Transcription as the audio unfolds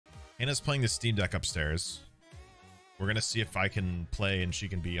Hannah's playing the Steam Deck upstairs. We're gonna see if I can play and she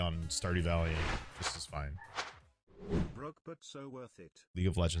can be on Stardew Valley. This is fine. Broke but so worth it. League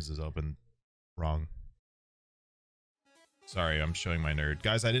of Legends is open. Wrong. Sorry, I'm showing my nerd.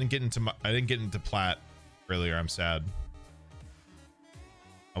 Guys, I didn't get into plat earlier. I'm sad.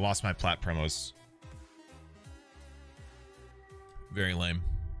 I lost my plat promos. Very lame.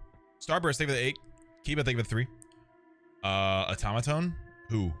 Starburst, thank you for the 8. Kiba, thank you for the 3. Automaton?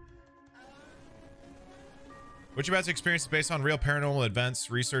 Who? What you're about to experience is based on real paranormal events.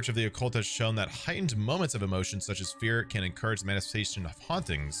 Research of the occult has shown that heightened moments of emotion such as fear can encourage the manifestation of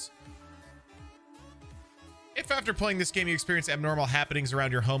hauntings. If after playing this game you experience abnormal happenings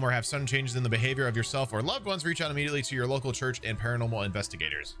around your home or have sudden changes in the behavior of yourself or loved ones, reach out immediately to your local church and paranormal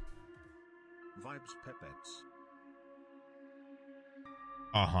investigators. Vibes Pepettes.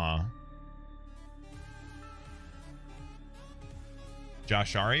 Uh-huh.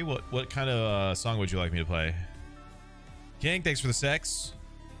 Josh Ari, what kind of song would you like me to play? King, thanks for the sex.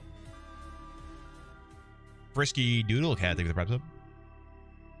 Frisky Doodle Cat, thank you for the prep sub.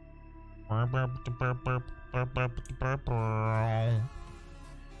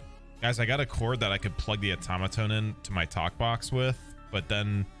 Guys, I got a cord that I could plug the automaton in to my talk box with, but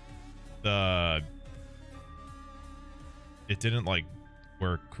then it didn't like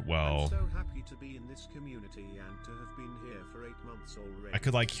work well. I'm so happy to be in this community and to have been here for 8 months already. I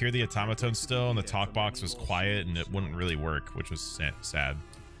could like hear the automaton still, and the talk box was quiet, and it wouldn't really work, which was sad.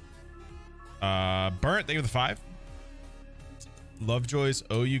 Burnt, thank you for the 5. Lovejoy's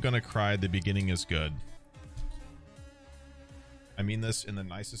 "Oh You Gonna Cry," the beginning is good. I mean this in the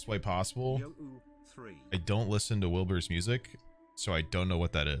nicest way possible. I don't listen to Wilbur's music, so I don't know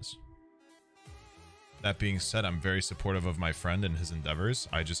what that is. That being said, I'm very supportive of my friend and his endeavors.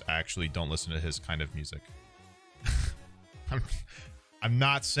 I just actually don't listen to his kind of music. I'm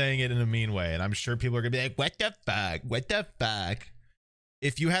not saying it in a mean way, and I'm sure people are gonna be like, what the fuck? What the fuck?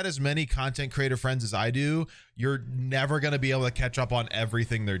 If you had as many content creator friends as I do, you're never gonna be able to catch up on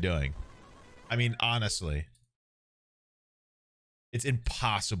everything they're doing. I mean, honestly. It's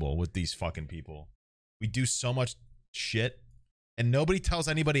impossible with these fucking people. We do so much shit, and nobody tells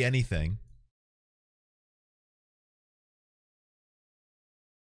anybody anything.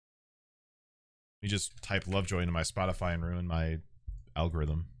 Let me just type Lovejoy into my Spotify and ruin my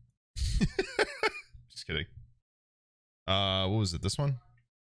algorithm. Just kidding. What was it? This one?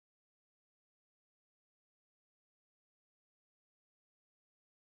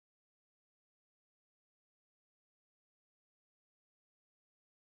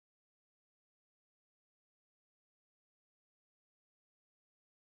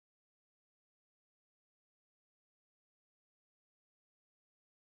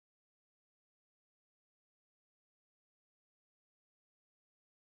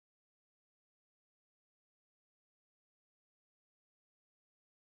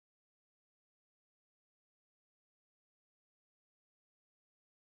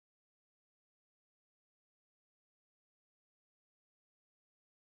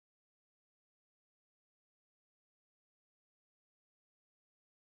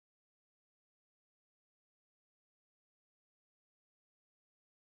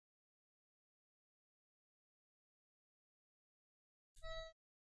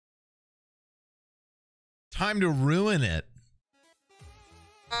 Time to ruin it.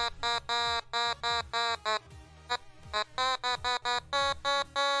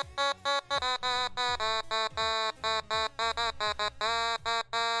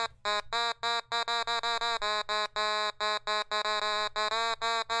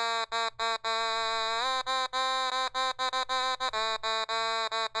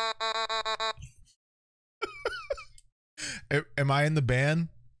 Am I in the band?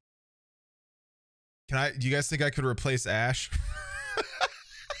 Do you guys think I could replace Ash?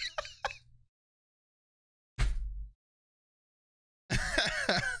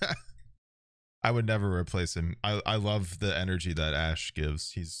 I would never replace him. I love the energy that Ash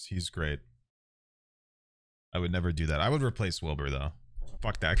gives. He's great. I would never do that. I would replace Wilbur though.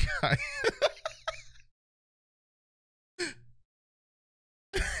 Fuck that guy.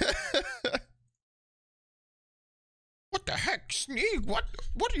 What the heck, Sneeg? What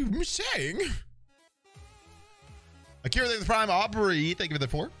are you saying? Akira, thank you for the Prime. Aubrey, thank you for the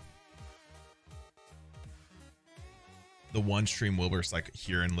 4. The one stream Wilbur's like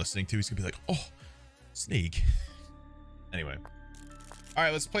hearing, listening to, he's gonna be like, oh, Sneeg. Anyway. All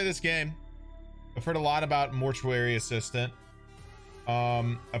right, let's play this game. I've heard a lot about Mortuary Assistant.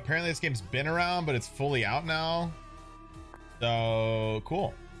 Apparently this game's been around, but it's fully out now. So,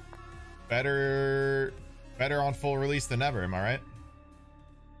 cool. Better on full release than ever, am I right?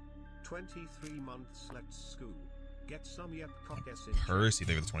 23 months. Let's school. Get some yep cockess in. Percy,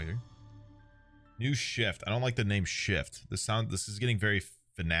 thank you for the 23. New shift. I don't like the name shift. This is getting very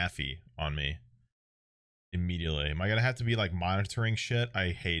FNAF-y on me. Immediately. Am I gonna have to be like monitoring shit?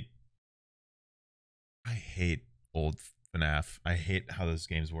 I hate old FNAF. I hate how those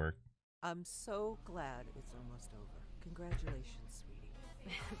games work. I'm so glad it's almost over. Congratulations, sweetie.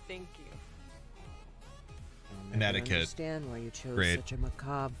 Thank you. I Connecticut. understand why you chose Great. such a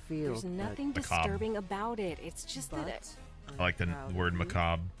macabre field. There's nothing Macabre. disturbing about it. It's just that it, I like the word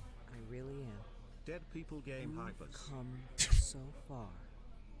macabre. I really am. Dead people game You've hypers. come so far.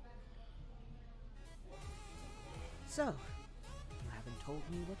 So, you haven't told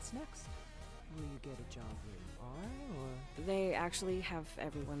me what's next. Will you get a job where you are, or they actually have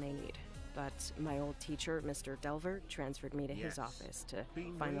everyone they need. But my old teacher, Mr. Delver, transferred me to his office to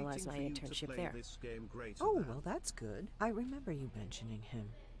Been finalize my waiting for you to internship play there. this game greater oh, than. well, that's good. I remember you mentioning him.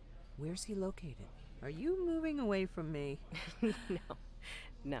 Where's he located? Are you moving away from me?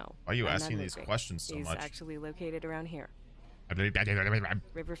 No. Why are you I'm asking not these moving. questions so He's much? actually located around here,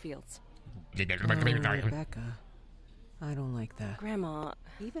 River Fields. Oh, Rebecca. I don't like that. Grandma,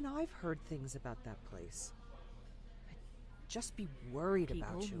 Even I've heard things about that place. I'd just be worried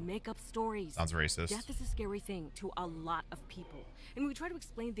about people you. make up stories. Sounds racist. Death is a scary thing to a lot of people. And we try to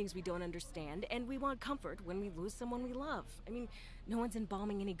explain things we don't understand, and we want comfort when we lose someone we love. I mean, no one's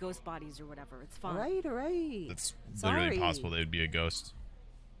embalming any ghost bodies or whatever. It's fine. All right. It's literally Sorry, possible they would be a ghost.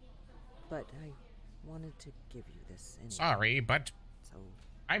 But I wanted to give you this anyway. Sorry, but So,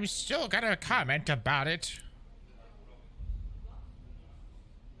 I'm still gonna comment about it.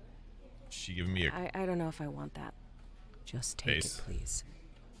 She giving me a I don't know if I want that. just take Face. it, please.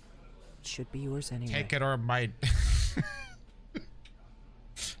 It should be yours anyway. Take it or my.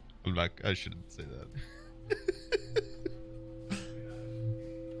 I'm not, I shouldn't say that.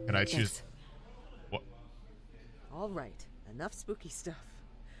 Can I choose? Thanks. What? All right. Enough spooky stuff.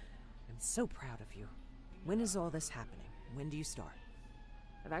 I'm so proud of you. When is all this happening? When do you start?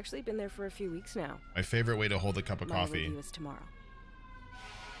 I've actually been there for a few weeks now. My favorite way to hold a cup of My coffee. review is tomorrow.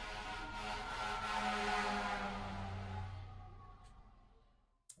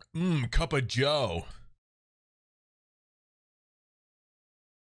 Cup of Joe.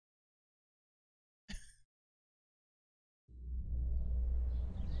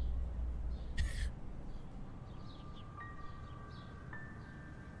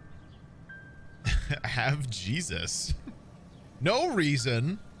 Have Jesus. No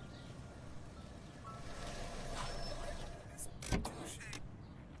reason.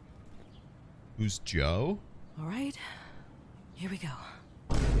 Who's Joe? All right, here we go.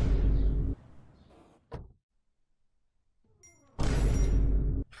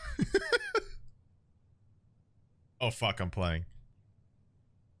 Oh fuck, I'm playing.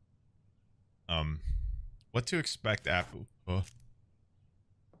 What to expect after?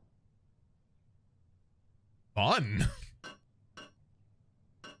 Fun.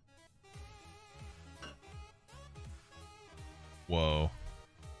 Whoa.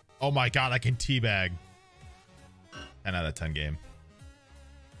 Oh my god, I can teabag. 10 out of 10 game.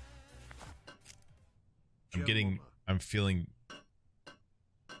 I'm feeling,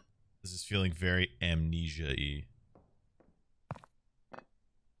 this is feeling very amnesia-y.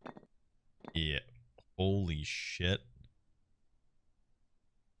 Yeah. Holy shit.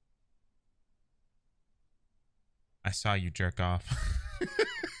 I saw you jerk off.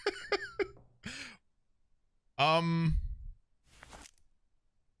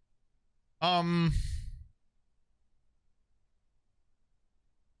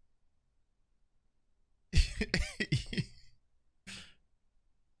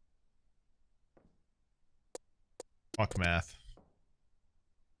 Fuck math.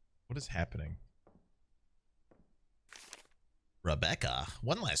 What is happening? Rebecca,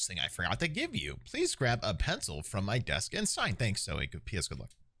 one last thing I forgot to give you. Please grab a pencil from my desk and sign. Thanks, Zoe. P.S. Good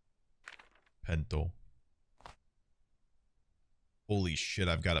luck. Pencil. Holy shit,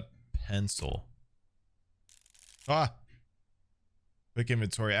 I've got a pencil. Ah! Quick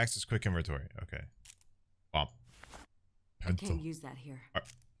inventory. Access quick inventory. Okay. Bump. Pencil. Can't use that here.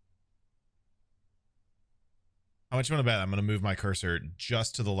 How much you want to bet? I'm going to move my cursor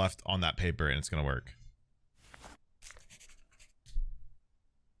just to the left on that paper and it's going to work.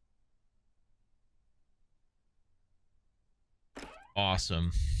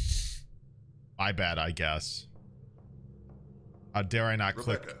 Awesome. I bet, I guess. How dare I not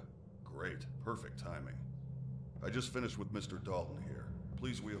Rebecca, click? great. Perfect timing. I just finished with Mr. Dalton here.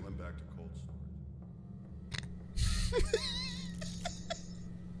 Please wheel him back to cold storage.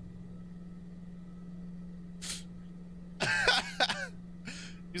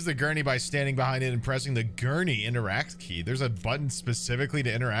 Use the gurney by standing behind it and pressing the gurney interact key. There's a button specifically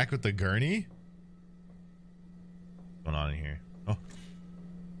to interact with the gurney? What's going on in here? Oh.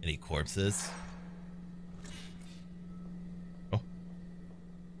 Any corpses? Oh.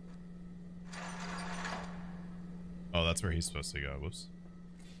 Oh, that's where he's supposed to go. Whoops.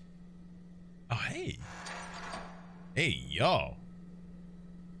 Oh, hey. Hey, yo.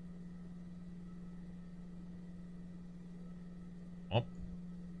 Oh.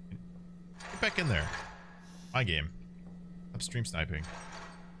 Get back in there. My game. Upstream sniping.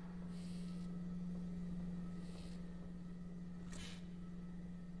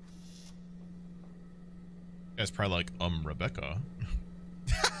 You guys probably like, Rebecca.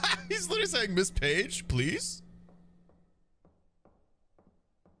 He's literally saying, Miss Page, please.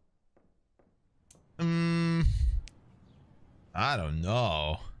 I don't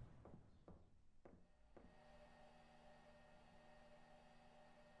know.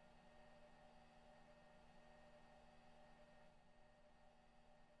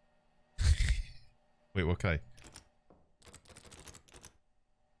 Wait, what can I?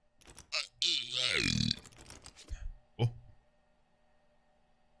 Oh.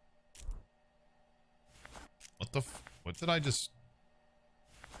 What did I just?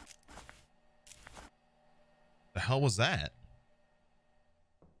 The hell was that?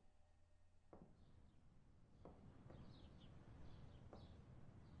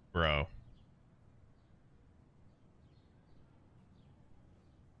 Bro.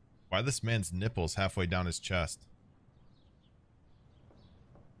 Why this man's nipples halfway down his chest?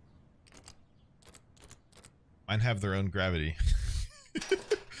 Mine have their own gravity.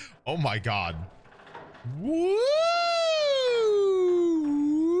 Oh my god. Woo!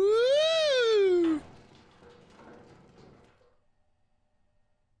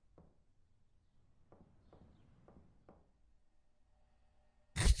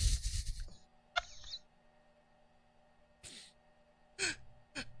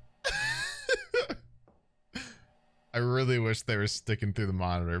 I really wish they were sticking through the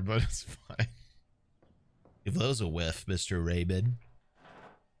monitor, but it's fine. Give those a whiff, Mr. Raymond.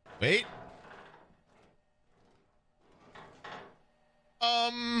 Wait.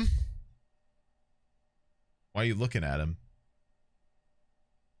 Why are you looking at him?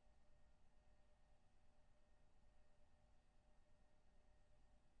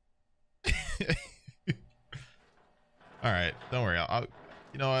 All right, don't worry. I'll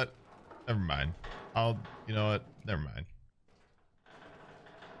you know what? Never mind. You know what? Never mind.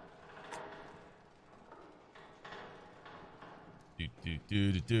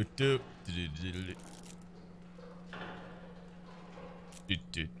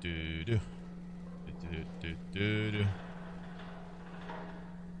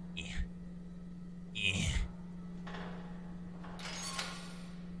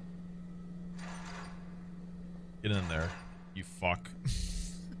 Get in there, you fuck.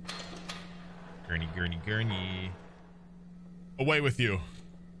 Gurney, gurney, gurney. Away with you.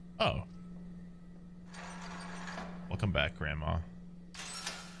 Oh. Welcome back, Grandma.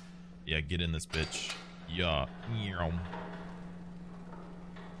 Yeah, get in this bitch. Yeah.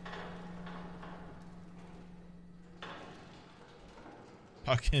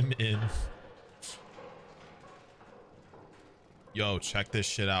 Tuck him in. Yo, check this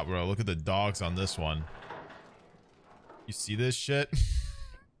shit out, bro. Look at the dogs on this one. You see this shit?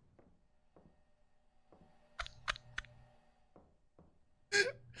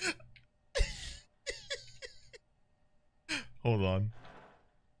 Hold on.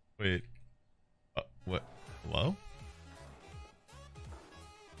 Wait. What? Hello?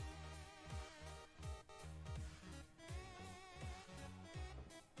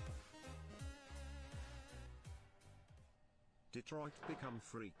 Detroit become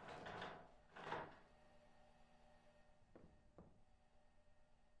freak.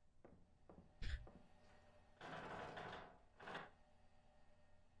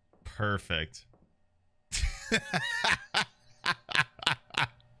 Perfect.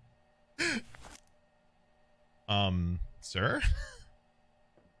 Sir?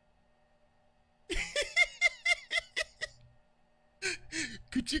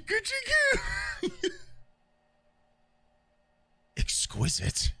 Coochie coochie coo.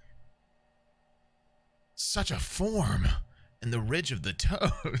 Exquisite. Such a form. And the ridge of the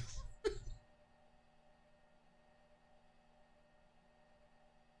toes.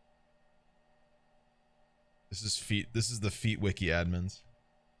 This is the feet wiki admins.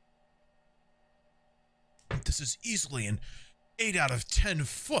 This is easily an 8 out of 10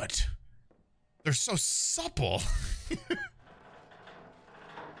 foot. They're so supple.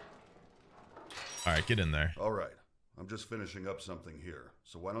 All right, get in there. All right. I'm just finishing up something here,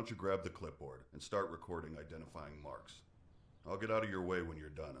 so why don't you grab the clipboard and start recording identifying marks. I'll get out of your way when you're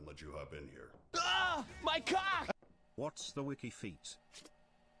done and let you hop in here. Ah! My cock! What's the wiki feat?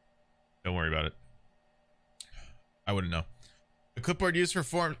 Don't worry about it. I wouldn't know. A clipboard used for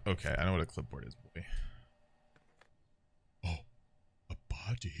form. Okay, I know what a clipboard is, boy. Oh, a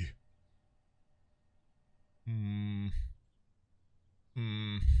body.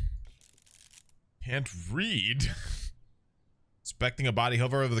 Can't read. Inspecting a body,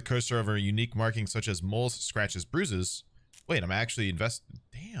 hover over the cursor over a unique marking such as moles, scratches, bruises. Wait, I'm actually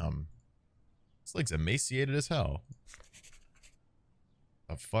Damn. This leg's emaciated as hell.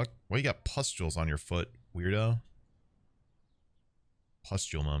 The fuck? Why you got pustules on your foot, weirdo?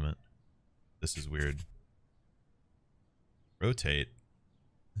 Pustule moment. This is weird. Rotate.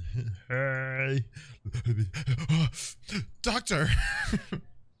 Hey. Doctor!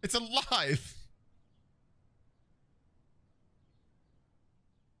 It's alive!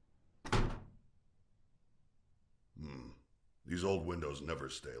 These old windows never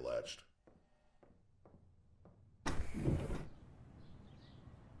stay latched.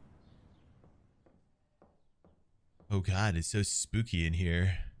 Oh god, it's so spooky in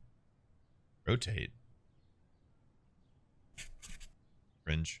here. Rotate.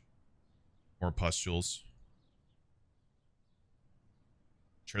 Fringe. More pustules.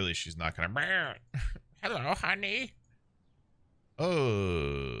 Surely she's not gonna. Hello, honey. Oh.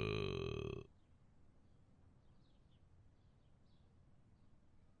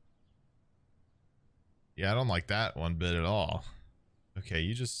 Yeah, I don't like that one bit at all. Okay,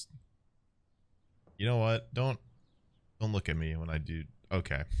 you know what? Don't look at me when I do.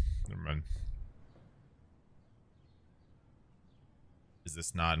 Okay, never mind. Is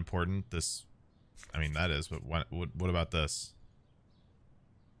this not important? This, I mean, that is. But what about this?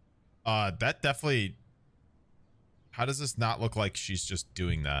 That definitely. How does this not look like she's just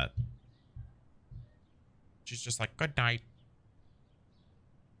doing that? She's just like, good night.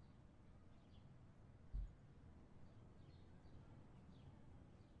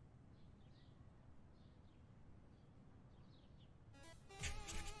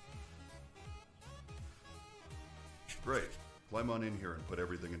 Great. Climb on in here and put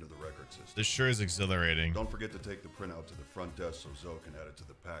everything into the record system. This sure is exhilarating. Don't forget to take the printout to the front desk so Zoe can add it to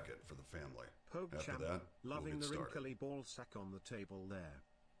the packet for the family. Pope After champ, that, loving we'll the get started. wrinkly ball sack on the table there.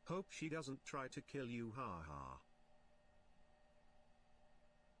 Hope she doesn't try to kill you, ha ha.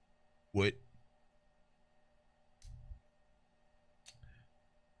 What?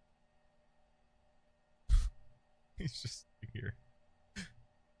 He's just here.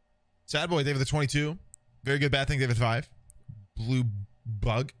 Sad boy, David the 22. Very good bad thing, David 5. Blue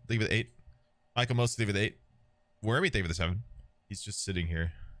bug, David 8. Michael Most, David 8. Wormy, David the 7. He's just sitting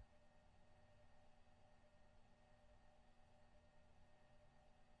here.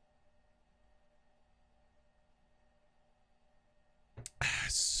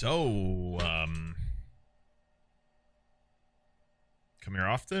 So, come here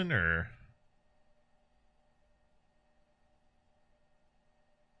often, or?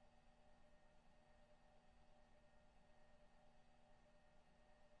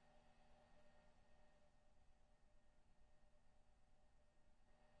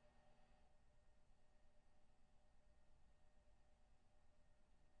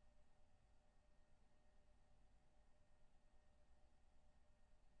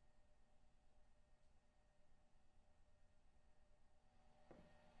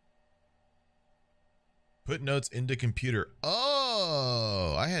 Put notes into computer.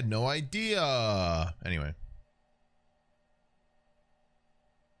 Oh, I had no idea. Anyway.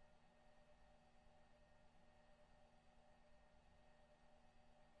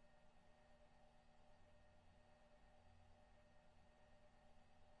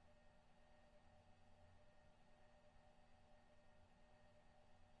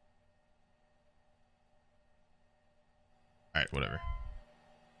 All right, whatever.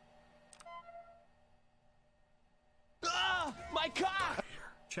 My cock!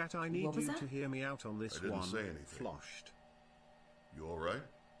 Chat, I need you to hear me out on this I didn't one. say anything. Floshed. You all right?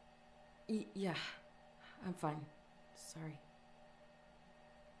 Yeah, I'm fine. Sorry.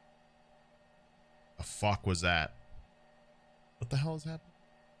 The fuck was that? What the hell is happening?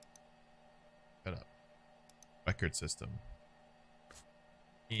 Shut up. Record system.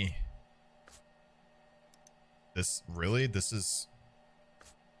 This really? This is.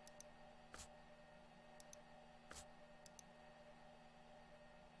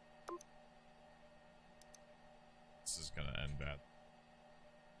 This is gonna end bad.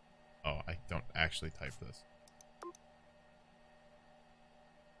 Oh, I don't actually type this.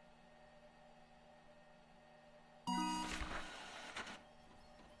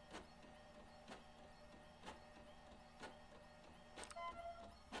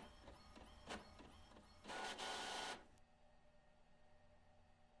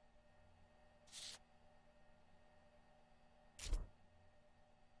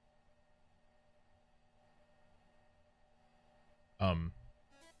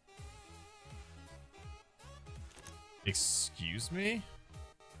 Excuse me?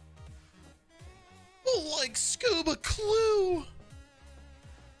 Like Scuba Clue.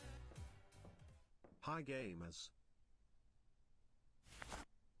 Hi gamers.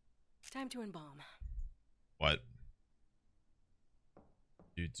 Time to embalm. What?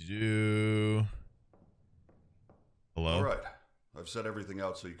 Do. Hello? All right. I've set everything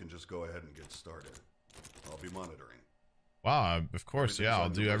out so you can just go ahead and get started. I'll be monitoring. Wow, of course, Everything's yeah, I'll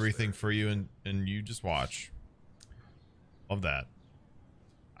on the do list everything there. for you and you just watch. Love that.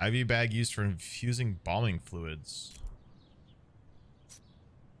 IV bag used for infusing bombing fluids.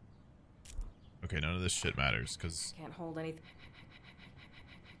 Okay, none of this shit matters, because... Can't hold anything.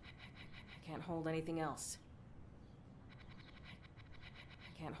 Can't hold anything else.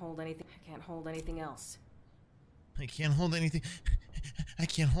 Can't hold anything. Can't hold anything else. I can't hold anything. I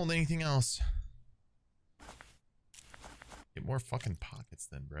can't hold anything else. Get more fucking pockets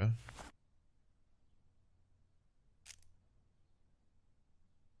then, bro.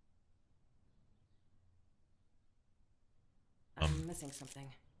 I'm missing something.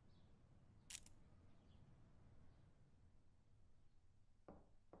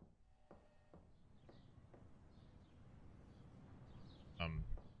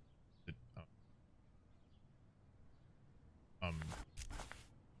 It,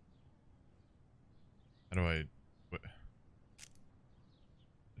 how do I, what,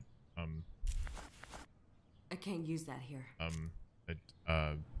 I can't use that here.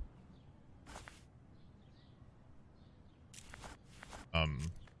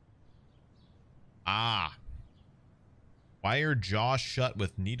 wire jaw shut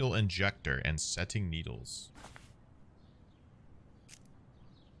with needle injector and setting needles.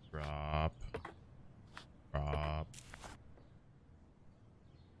 Drop.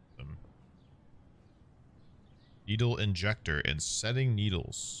 Needle injector and setting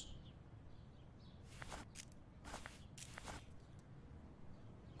needles.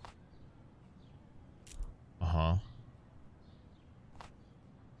 Uh-huh.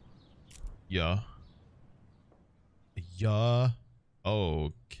 Yeah. Yeah.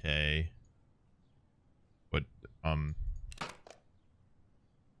 Okay. But,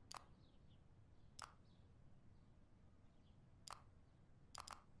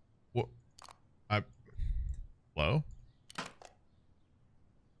 what? Hello?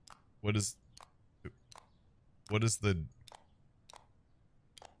 What is the...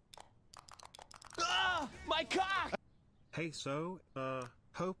 Ah! My cock! Hey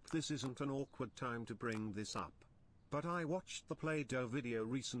hope this isn't an awkward time to bring this up. But I watched the Play-Doh video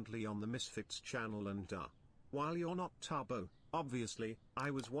recently on the Misfits channel and while you're not Tubbo, obviously,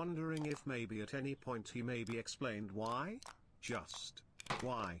 I was wondering if maybe at any point he maybe explained why? Just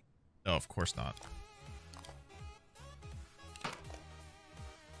why? Oh, of course not.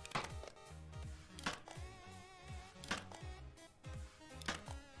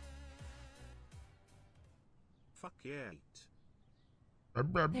 Fuck yeah.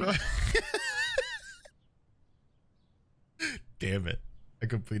 Damn it. I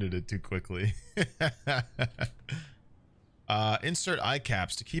completed it too quickly. Insert eye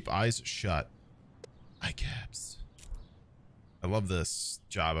caps to keep eyes shut. Eye caps. I love this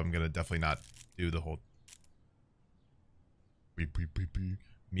job. I'm gonna definitely not do the whole...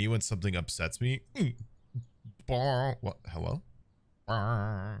 Me when something upsets me. What? Hello?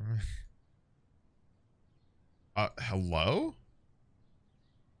 Hello?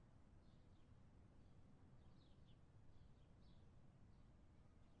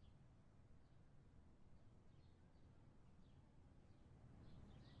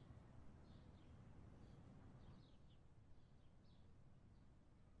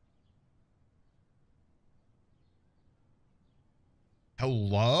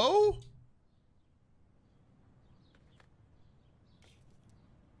 Hello?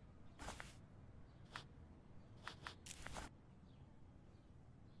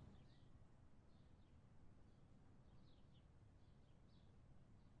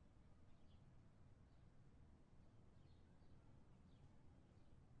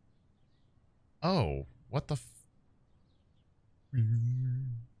 Oh, what the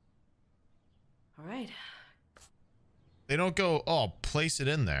All right. They don't go, oh, place it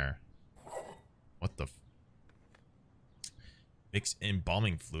in there. What the mix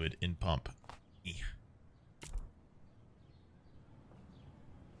embalming fluid in pump.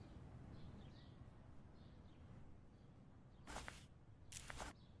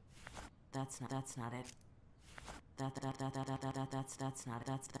 That's not it. That's not it.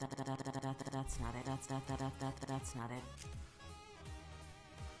 That's not it.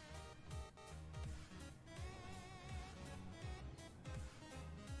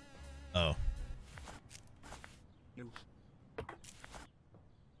 Oh. You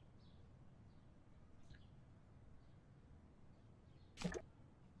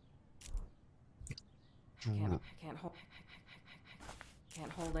Can't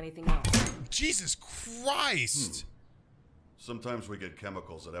hold anything else. Jesus Christ! Sometimes we get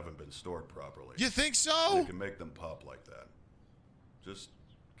chemicals that haven't been stored properly. You think They so? can make them pop like that. Just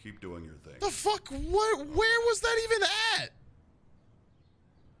keep doing your thing. The fuck? What? Where was that even at?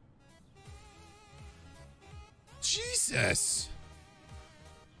 Jesus!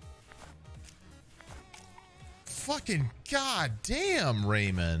 Fucking goddamn,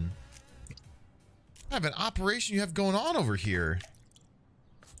 Raymond! What kind of an operation you have going on over here?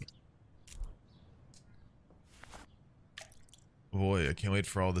 Boy, I can't wait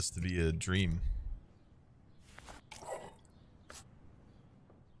for all this to be a dream.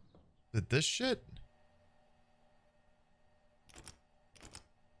 Is it this shit?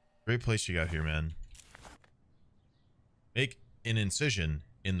 Great place you got here, man. Make an incision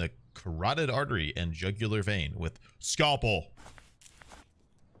in the carotid artery and jugular vein with scalpel.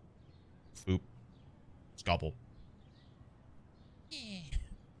 Oop. Scalpel.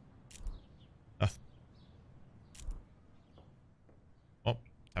 Oh,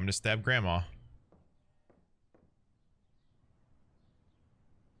 time to stab grandma.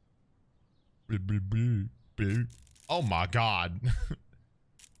 Oh my god.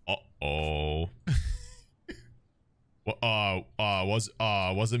 Uh-oh.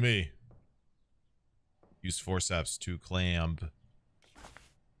 Wasn't me. Use forceps to clamp,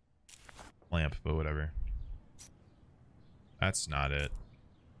 but whatever. That's not it.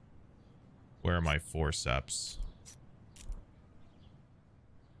 Where are my forceps?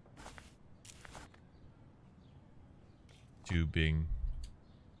 Tubing.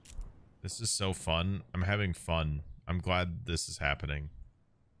 This is so fun. I'm having fun. I'm glad this is happening.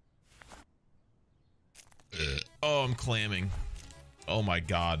 Oh, I'm clamming. Oh my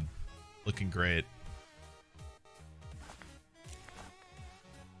god. Looking great.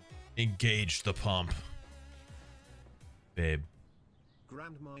 Engage the pump. Babe.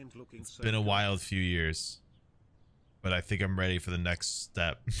 It's been a wild few years. But I think I'm ready for the next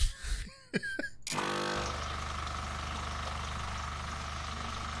step.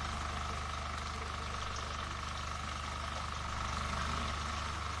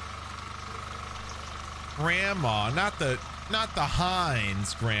 Grandma, not the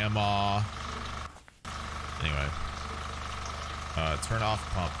Heinz grandma. Anyway. Turn off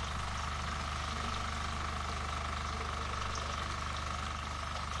pump.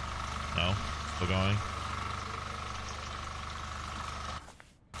 No? Still going?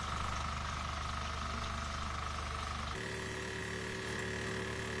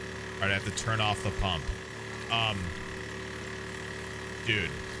 Alright, I have to turn off the pump. Dude,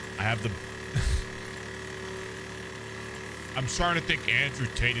 I have the... I'm starting to think Andrew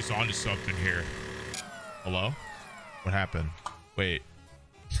Tate is onto something here. Hello? What happened? Wait.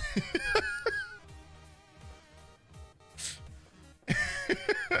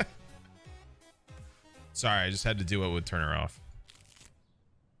 Sorry, I just had to do what would turn her off.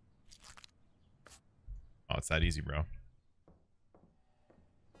 Oh, it's that easy, bro.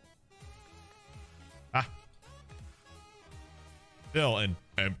 Ah. Fill an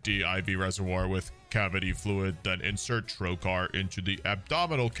empty IV reservoir with cavity fluid, then insert trocar into the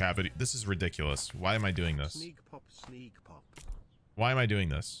abdominal cavity. This is ridiculous. Why am I doing this? Sneeg pop. Why am I doing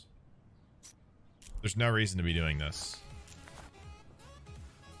this? There's no reason to be doing this.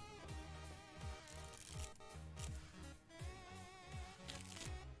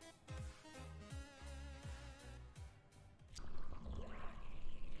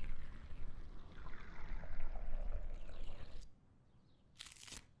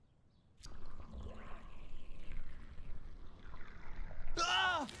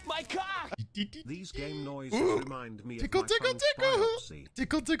 My cock! These game noises remind me Tickle, of my tickle, phone's tickle! biopsy.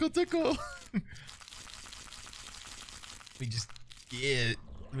 Tickle, tickle, tickle! We just... Yeah.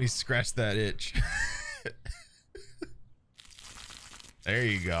 Let me scratch that itch. There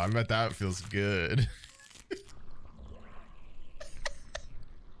you go. I bet that feels good.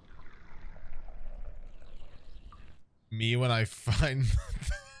 Me when I find...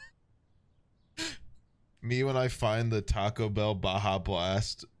 Me when I find the Taco Bell Baja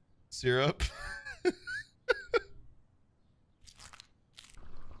Blast syrup.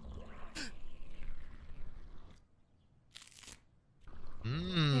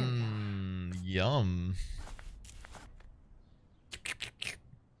 Mmm, yum.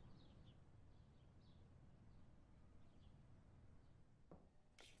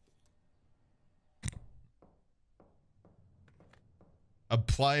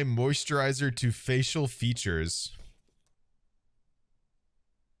 Apply moisturizer to facial features.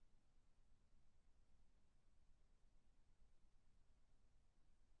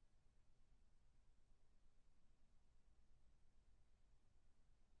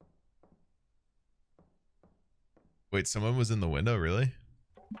 Wait, someone was in the window, really?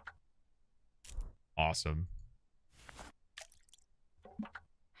 Awesome. I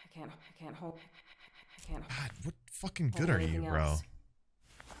can't. God, what fucking good are you, bro? Else.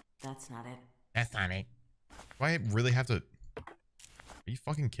 That's not it. That's not it. Do I really have to? Are you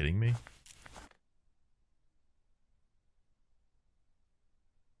fucking kidding me?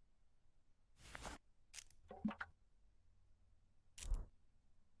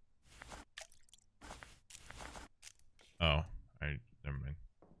 Oh, never mind.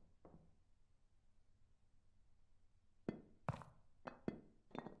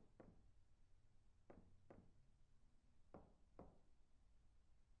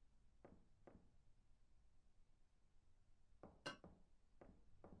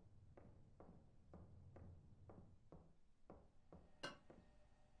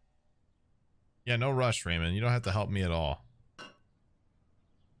 Yeah, no rush, Raymond. You don't have to help me at all.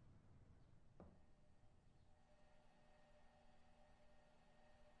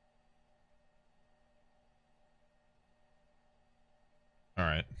 All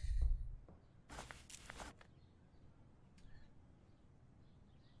right.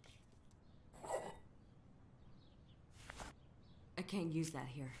 I can't use that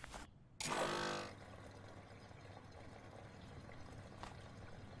here.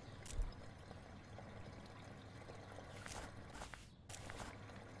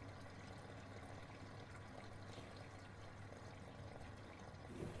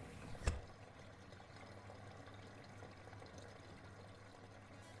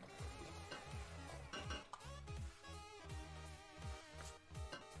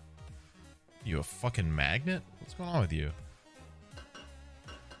 You a fucking magnet? What's going on with you?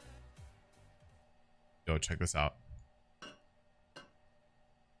 Yo, check this out.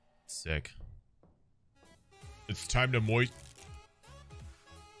 Sick. It's time to moisturize.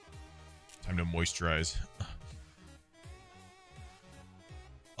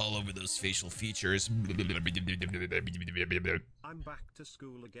 All over those facial features. I'm back to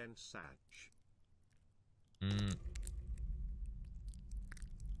school again, Sag.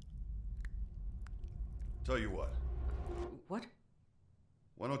 Tell you what. What?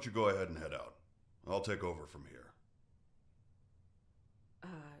 Why don't you go ahead and head out? I'll take over from here.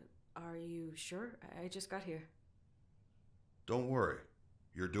 Are you sure? I just got here. Don't worry.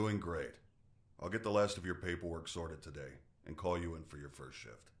 You're doing great. I'll get the last of your paperwork sorted today and call you in for your first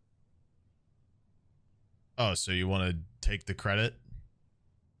shift. Oh, so you want to take the credit?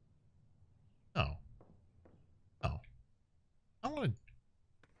 No. No. I want to...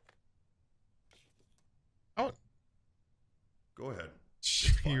 Go ahead.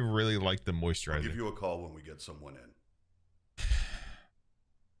 You really like the moisturizer. I'll give you a call when we get someone in.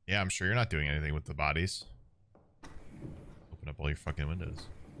 Yeah, I'm sure you're not doing anything with the bodies. Open up all your fucking windows,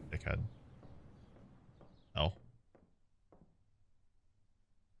 dickhead. Hell.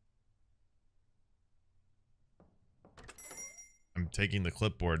 I'm taking the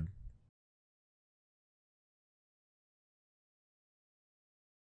clipboard.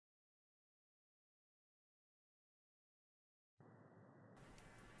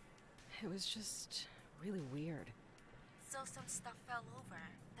 It was just really weird. So some stuff fell over.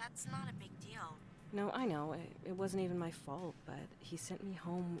 That's not a big deal. No, I know. It wasn't even my fault, but he sent me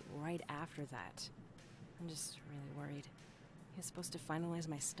home right after that. I'm just really worried. He was supposed to finalize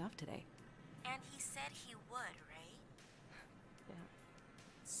my stuff today. And he said he would, right? Yeah.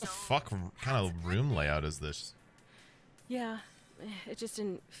 What the fuck kind of room layout is this? Yeah, it just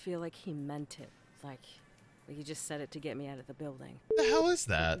didn't feel like he meant it. Like he just said it to get me out of the building. What the hell is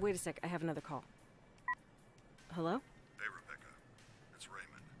that? Wait a sec, I have another call. Hello? Hey, Rebecca. It's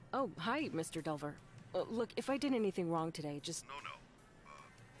Raymond. Oh, hi, Mr. Delver. Look, if I did anything wrong today, just... No.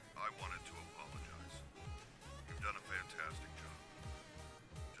 I wanted to apologize. You've done a fantastic job.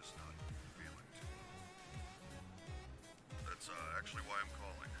 Just not feeling too well. That's actually why I'm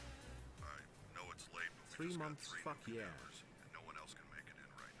calling. I know it's late, but we 3 just got months, 3 fuck movie yeah. hours, and no one else can make it in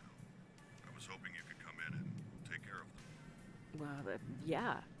right now. I was hoping you could come in and take care of them. Well,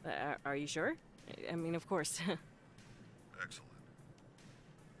 yeah. Are you sure? I mean, of course. Excellent.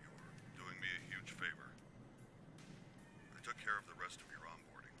 You're doing me a huge favor. I took care of the rest of your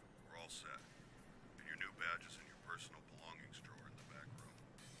onboarding. We're all set. And your new badge is in your personal belongings drawer in the back room.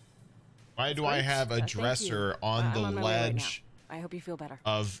 Why do I have a Thank dresser you. on I'm the on my way right ledge now. I hope you feel better.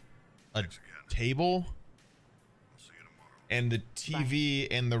 of a Thanks again. table? I'll see you tomorrow. And the TV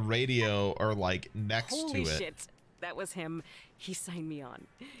and the radio are like next Holy to it. shit. That was him. He signed me on.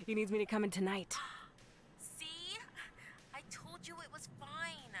 He needs me to come in tonight. See? I told you it was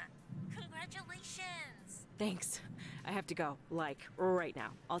fine. Congratulations. Thanks. I have to go. Like, right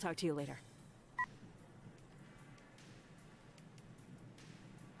now. I'll talk to you later.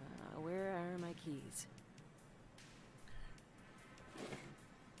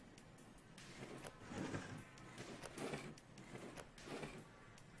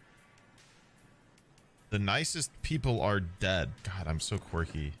 The nicest people are dead. God, I'm so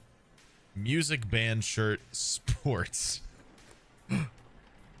quirky. Music band shirt sports.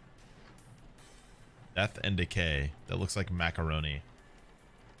 Death and decay. That looks like macaroni.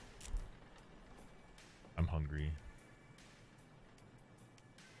 I'm hungry.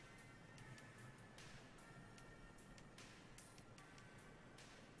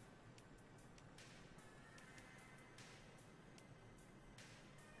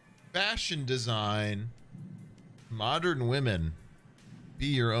 Fashion design. Modern women. Be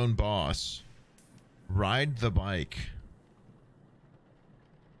your own boss. Ride the bike.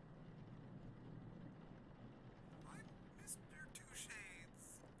 I'm Mr. Two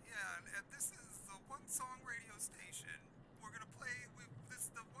Shades. Yeah, and this is the One Song radio station. We're gonna play with this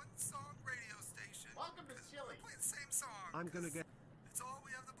the One Song radio station. Welcome to Chile. Play the same song. I'm gonna get. It's all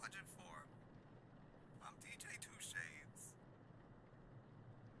we have the budget for. I'm DJ Two Shades.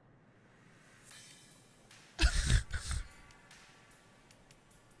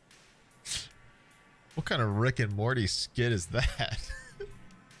 What kind of Rick and Morty skit is that?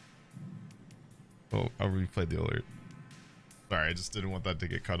 Oh, I'll replay the alert. Sorry, I just didn't want that to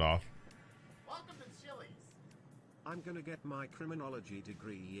get cut off. Welcome to Chili's. I'm gonna get my criminology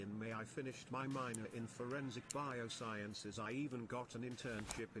degree in May. I finished my minor in forensic biosciences. I even got an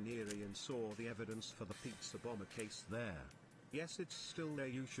internship in Erie and saw the evidence for the pizza bomber case there. Yes, it's still there.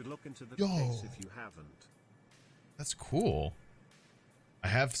 You should look into the case if you haven't. That's cool. I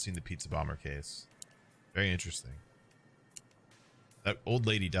have seen the pizza bomber case. Very interesting. That old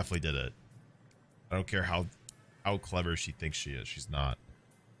lady definitely did it. I don't care how clever she thinks she is. She's not.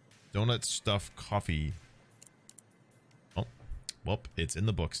 Donut stuffed coffee. Oh, well, it's in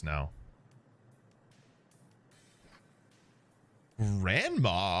the books now.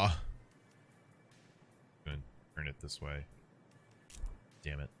 Grandma. I'm gonna turn it this way.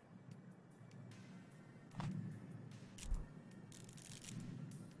 Damn it.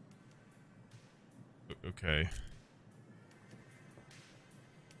 Okay.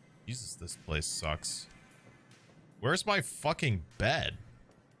 Jesus, this place sucks. Where's my fucking bed?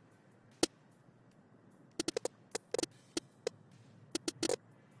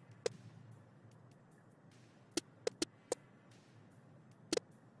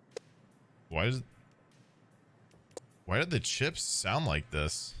 Why did the chips sound like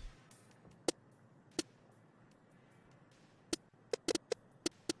this?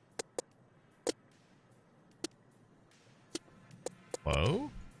 Hello?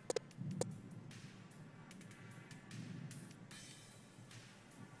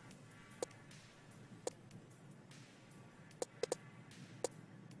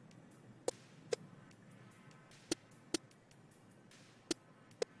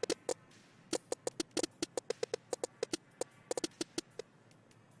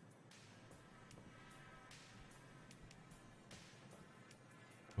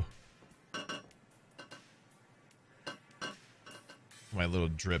 My little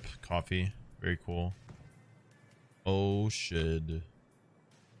drip coffee. Very cool. Oh shit.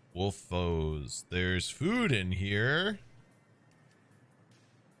 Wolfos. There's food in here.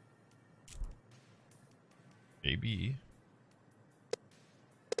 Maybe.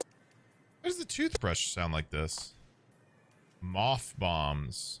 Why does the toothbrush sound like this? Moth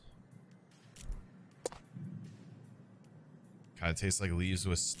bombs. Kind of tastes like leaves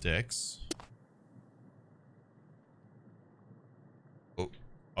with sticks.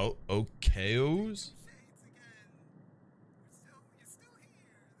 Oh, okays? Shades again. You're still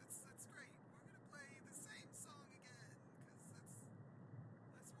here. That's great. We're gonna play the same song again,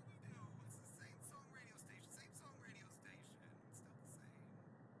 because that's what we do. It's the same song radio station. Same song radio station. It's still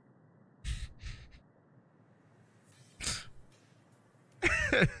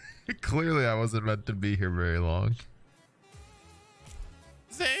the same. Clearly I wasn't meant to be here very long.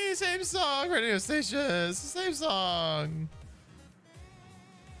 Same song, radio stations. Same song.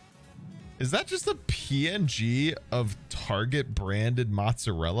 Is that just a PNG of Target branded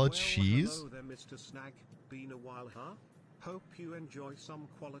mozzarella cheese? Hello there, Mr. Snag. Been a while, huh? Hope you enjoy some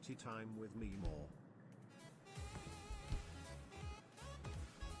quality time with me more.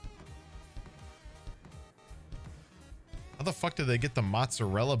 How the fuck did they get the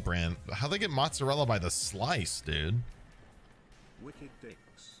mozzarella brand? How they get mozzarella by the slice, dude? Wicked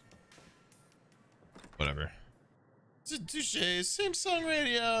dicks. Whatever. Touche. Same song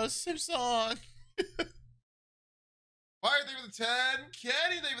radio. Same song. Fire, thank you for the 10.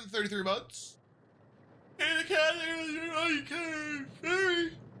 Kenny, thank you for the 33 months. Hey, the cat, thank you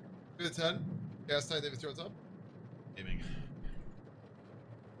for the 10. Gas time, thank you for the 2 up. Gaming.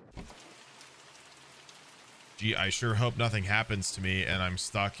 Gee, I sure hope nothing happens to me and I'm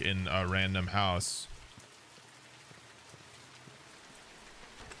stuck in a random house.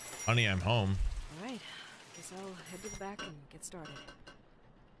 Honey, I'm home. All right. Guess I'll head to the back and get started.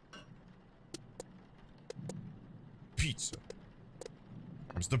 Pizza.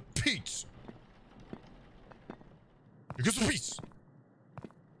 Where's the pizza? Here goes the pizza.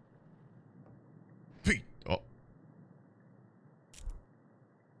 Pete. Oh.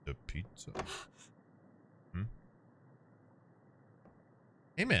 The pizza. Hmm?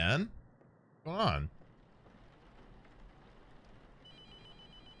 Hey, man. What's going on?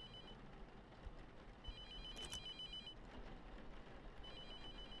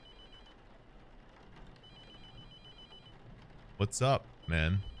 What's up,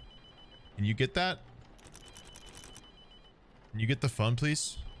 man? Can you get that? Can you get the phone,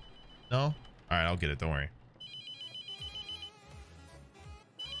 please? No? All right, I'll get it. Don't worry.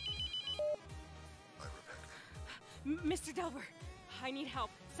 Mr. Delver, I need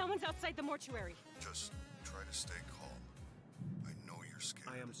help. Someone's outside the mortuary. Just try to stay calm. I know you're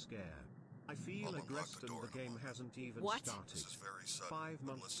scared. I am scared. I feel I'll unlock aggressed the and door the in a game moment. hasn't even What? started. This is very sudden. 5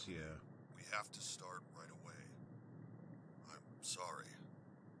 but months listen, here. we have to start right away. I'm sorry.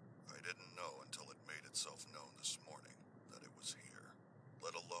 I didn't know until it made itself known this morning that it was here,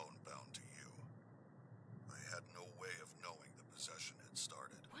 let alone bound to you. I had no way of knowing the possession had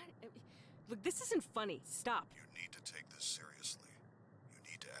started. What? Look, this isn't funny. Stop. You need to take this seriously. You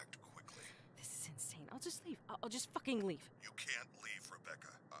need to act quickly. This is insane. I'll just leave. I'll just fucking leave. You can't leave, Rebecca.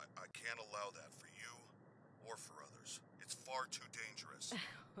 I can't allow that for you or for others. It's far too dangerous.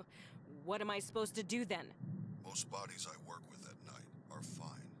 What am I supposed to do then? Most bodies I work with at night are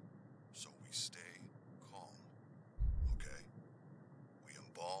fine, so we stay calm, okay? We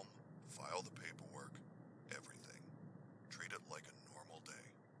embalm, file the paperwork, everything. Treat it like a normal day.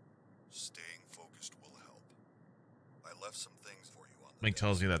 Staying focused will help. I left some things for you on the Mink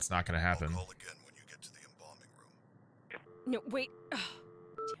tells you that's not going to happen. I'll call again when you get to the embalming room. No, wait. Ugh.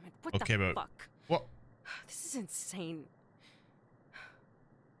 Damn it. What Okay, the but fuck? what? This is insane.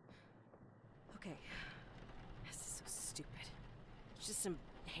 Okay. This is so stupid. It's just some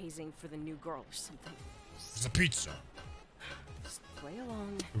hazing for the new girl or something. It's a pizza. Just play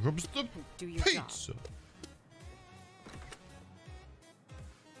along Here comes the and do your job. pizza.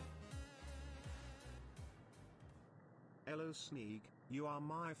 Hello Sneeg, you are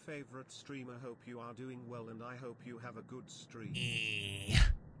my favorite streamer. Hope you are doing well and I hope you have a good stream.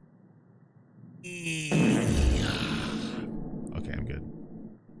 Okay, I'm good.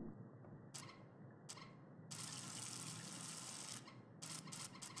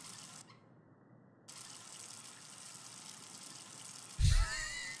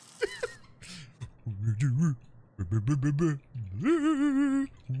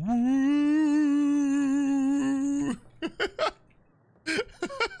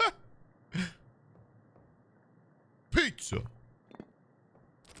 Pizza.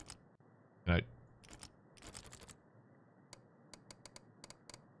 Right.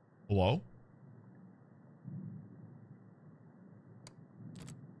 Hello?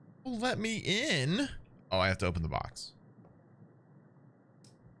 Well, let me in. Oh, I have to open the box.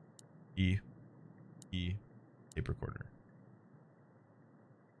 Tape recorder.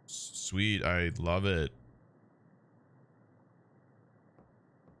 Sweet, I love it.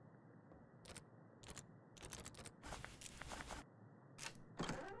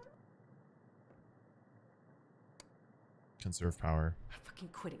 Conserve power. I'm fucking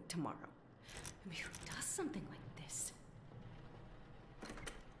quitting tomorrow. I mean, who does something like this?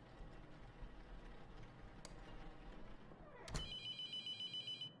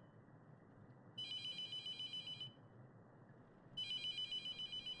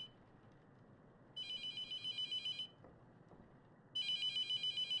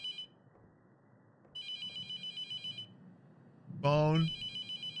 Phone.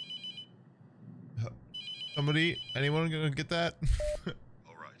 Anyone gonna get that?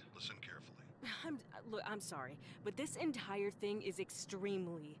 All right, listen carefully. Look, I'm sorry, but this entire thing is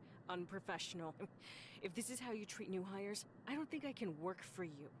extremely unprofessional. If this is how you treat new hires, I don't think I can work for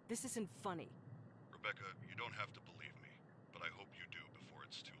you. This isn't funny. Rebecca, you don't have to believe me, but I hope you do before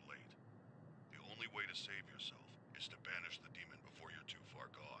it's too late. The only way to save yourself is to banish the demon before you're too far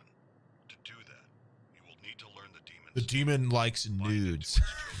gone. To do that, you will need to learn the demon's The demon likes bind it to nudes. its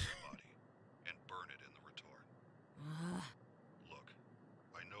chosen body, and burn it in the retort. Look,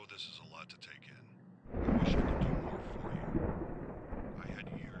 I know this is a lot to take in. I wish I could do more for you. I had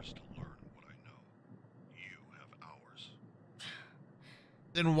years to learn what I know. You have hours.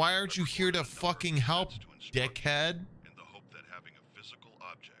 Then why aren't you here to fucking help, dickhead? In the hope that having a physical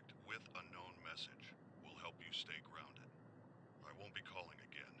object with a known message will help you stay grounded. I won't be calling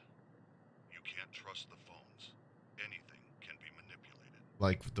again. You can't trust the phones. Anything can be manipulated.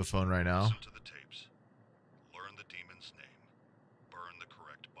 like the phone right now. Listen to the tapes. Learn the demon's name. Burn the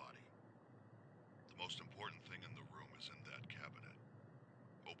correct body. The most important thing in the room is in that cabinet.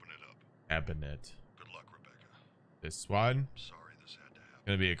 Open it up. Cabinet. Good luck, Rebecca. This one. Sorry this had to happen.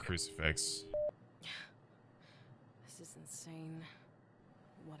 Gonna be a crucifix. This is insane.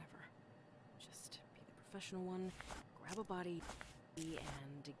 Whatever. Just be the professional one, grab a body,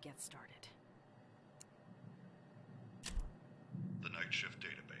 and get started. The night shift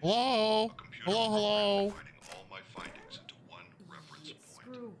database. Hello. A computer Hello. program combining all my findings into one reference point.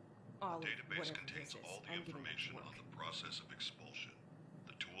 Screw all The of database whatever contains this is. all the I'm getting information back to on work. the process of expulsion,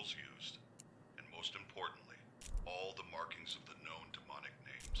 the tools used, and most importantly, all the markings of the known demonic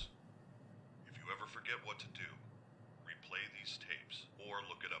names. If you ever forget what to do, replay these tapes or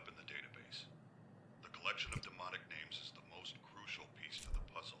look it up in the database. The collection of demonic names is the most crucial piece to the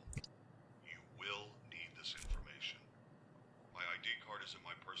puzzle. You will need this information. My ID card is in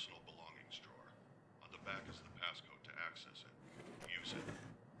my personal belongings drawer. On the back is the passcode to access it. Use it.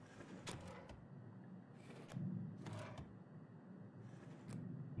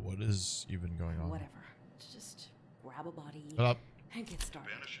 What is even going on? Whatever. Just grab a body Shut up. and get started.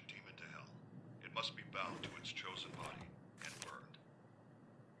 Banish a demon to hell. It must be bound to its chosen body and burned.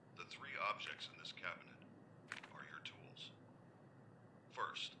 The three objects in this cabinet are your tools.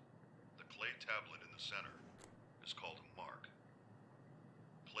 First, the clay tablet in the center is called a mark.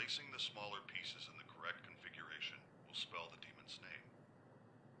 Placing the smaller pieces in the correct configuration will spell the demon's name.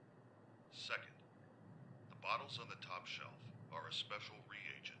 Second, the bottles on the top shelf are a special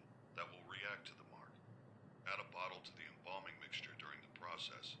reagent that will react to the mark. Add a bottle to the embalming mixture during the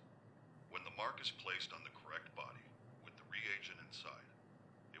process. When the mark is placed on the correct body with the reagent inside,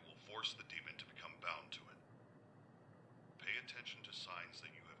 it will force the demon to become bound to it. Pay attention to signs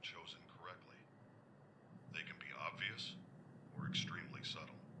that you have chosen correctly. They can be obvious or extremely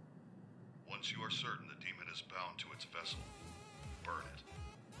subtle. Once you are certain the demon is bound to its vessel, burn it.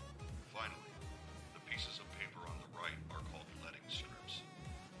 Finally, the pieces of paper on the right are called letting strips.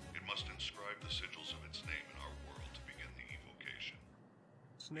 It must inscribe the sigils of its name in our world to begin the evocation.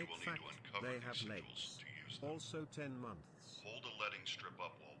 Snake You will need fact, to uncover they these have sigils legs. to use them. Also 10 months. Hold a letting strip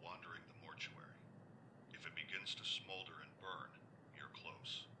up while wandering the mortuary. If it begins to smolder and burn, you're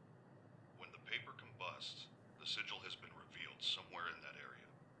close. When the paper combusts, the sigil has been revealed somewhere in that area.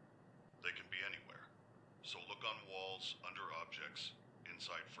 They can be anywhere, so look on walls, under objects,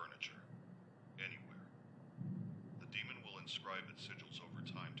 inside furniture, anywhere. The demon will inscribe its sigils over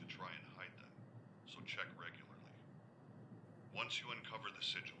time to try and hide them, so check regularly. Once you uncover the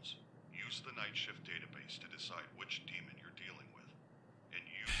sigils, use the night shift database to decide which demon you're dealing with, and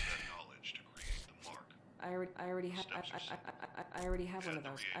use that knowledge to create the mark. I already have one of those. I already have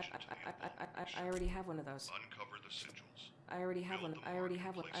one of those. Uncover the sigils. I already have one. I already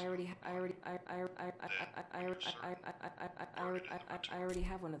have one. I already have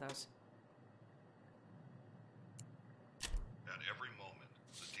one of those. At every moment,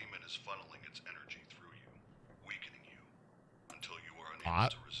 the demon is funneling its energy through you, weakening you, until you are unable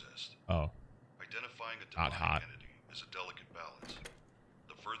Hot? to resist. Oh. Identifying a Not hot. demonic entity is a delicate balance.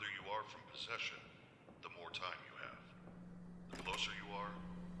 The further you are from possession, the more time you have. The closer you are,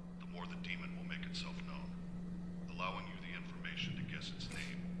 the more the demon will make itself known, allowing you the information to guess its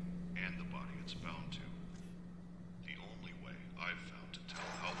name and the body it's bound to. The only way I've found to tell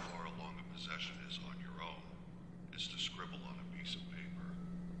how far along a possession is on your own is to scribble on a piece of paper.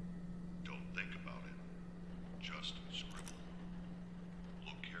 Don't think about it, just scribble.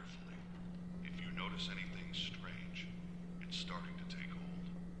 Look carefully. If you notice anything strange, it's starting to take hold.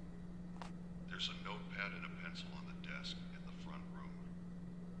 There's a notepad and a pencil on the desk in the front room.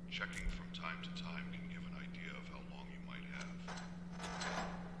 Checking from time to time can give an idea of how long you might have.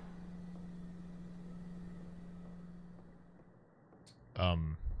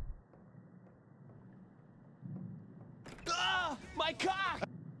 Ah! My cock!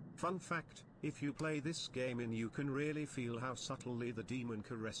 Fun fact, if you play this game in you can really feel how subtly the demon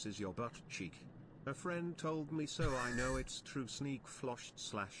caresses your butt cheek. A friend told me so I know it's true. Sneeg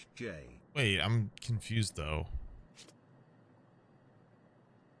 /J. Wait, I'm confused though.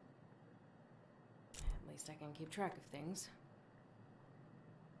 At least I can keep track of things.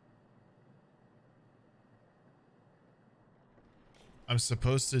 I'm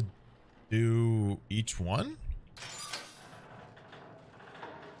supposed to do each one?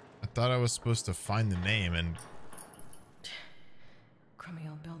 I thought I was supposed to find the name and... Crummy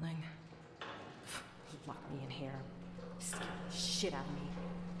old building. Lock me in here. Scare the shit out of me.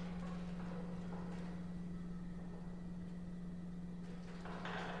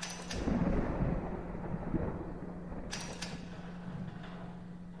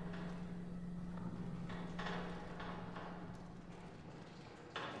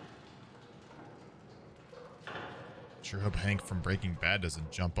 Sure hope Hank from Breaking Bad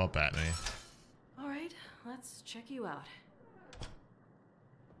doesn't jump up at me. All right, let's check you out.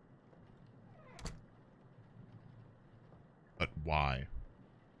 But why?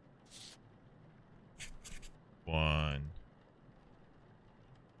 One.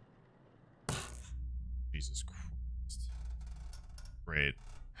 Jesus Christ. Great.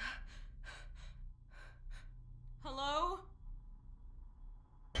 Hello?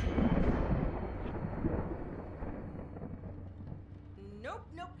 Nope,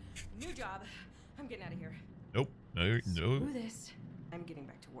 nope. New job. I'm getting out of here. Nope. No, no. Screw this. I'm getting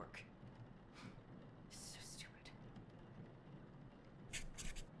back to work. So stupid.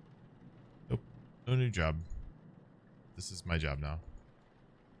 Nope. No new job. This is my job now.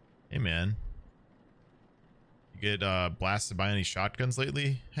 Hey, man. You get blasted by any shotguns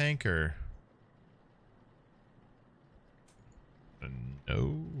lately, Hank, or?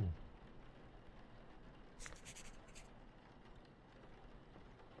 No.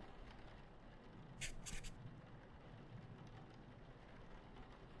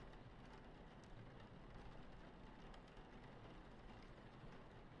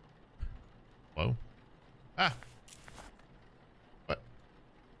 Hello? Ah! What?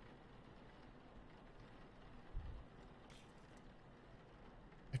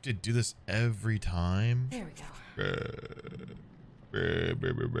 I have to do this every time? There we go.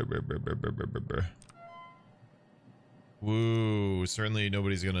 Woo, certainly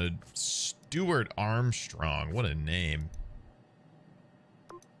nobody's gonna... Stuart Armstrong, what a name.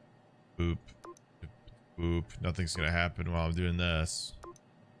 Boop. Boop. Nothing's gonna happen while I'm doing this.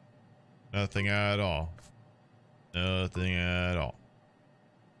 Nothing at all. Nothing at all.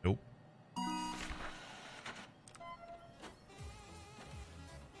 Nope.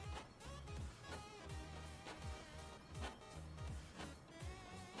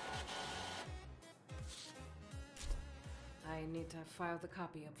 I need to file the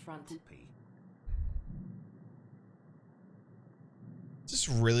copy up front. Is this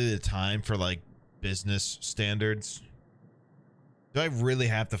really the time for like business standards? Do I really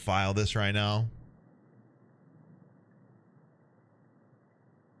have to file this right now?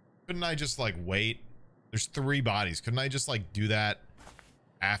 Couldn't I just like wait? There's 3 bodies. Couldn't I just like do that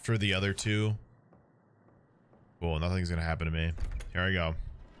after the other 2? Cool, nothing's gonna happen to me. Here I go.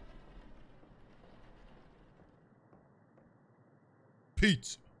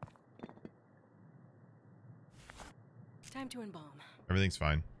 Pizza. Time to embalm. Everything's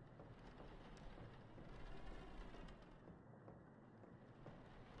fine.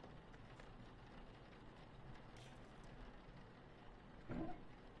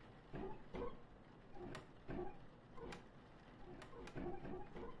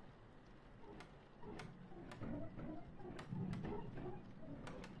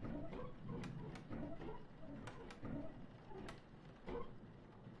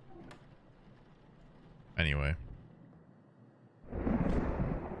 Anyway.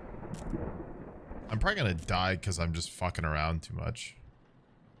 I'm probably gonna die because I'm just fucking around too much.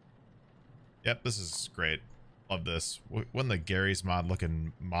 Yep, this is great. Love this. When the Gary's mod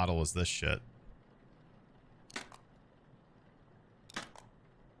looking model is this shit?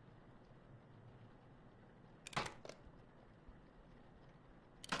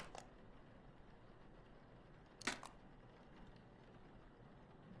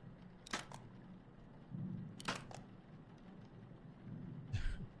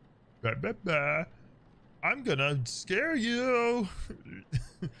 I'm gonna scare you.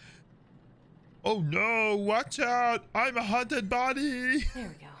 Oh no, watch out. I'm a haunted body.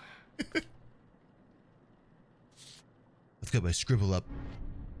 There we go. Let's get my scribble up.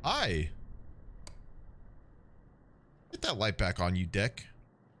 Hi. Get that light back on, you dick.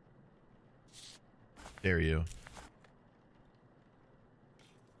 Dare you.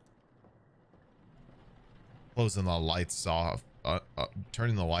 Closing the lights off.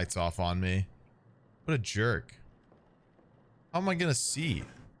 Turning the lights off on me. What a jerk. How am I gonna see?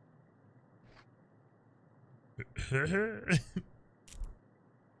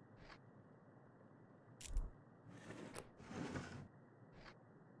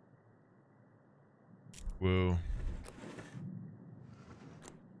 Woo.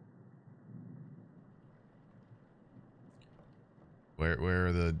 Where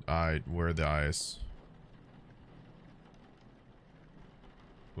are the eyes?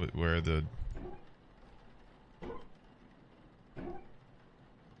 Where are the...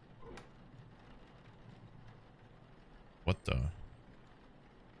 What the...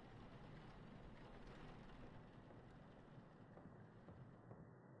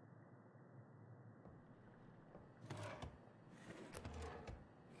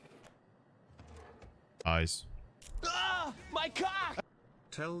 Eyes. My cock!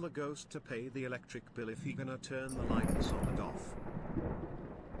 Tell the ghost to pay the electric bill if he gonna turn the lights on and off.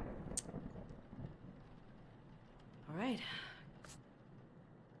 All right.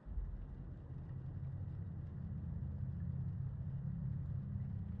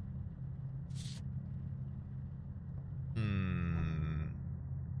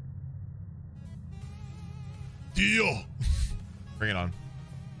 Deal. Bring it on.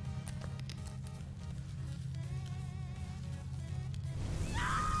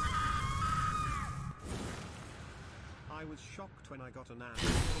 I was shocked when I got an ad at the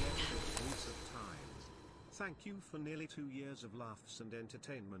end of Police of Time. Thank you for nearly 2 years of laughs and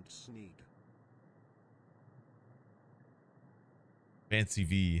entertainment, Sneeg. Fancy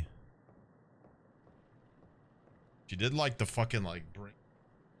V. She did like the fucking like bring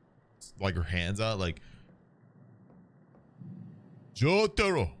like her hands out like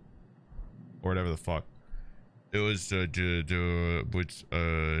Jotaro or whatever the fuck. It was which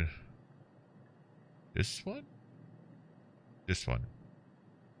this one? This one.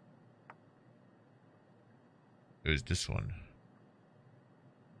 It was this one.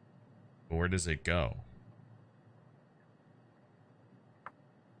 But where does it go?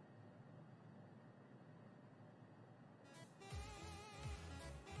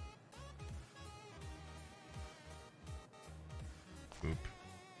 Boop.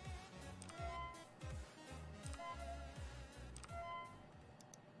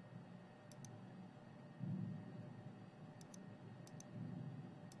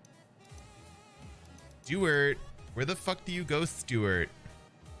 Stuart, where the fuck do you go, Stuart?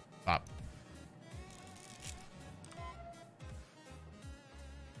 Stop.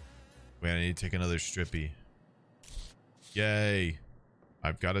 Wait, I need to take another strippy. Yay.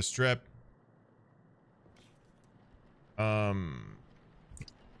 I've got a strip.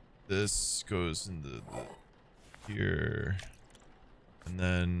 This goes into the here. And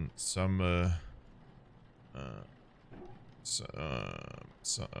then some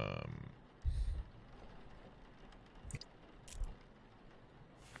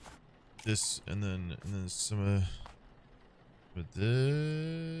this and then some with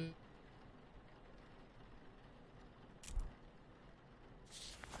this.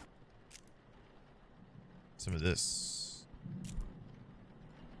 Some of this.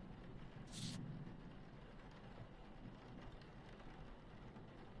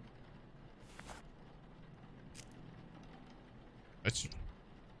 That's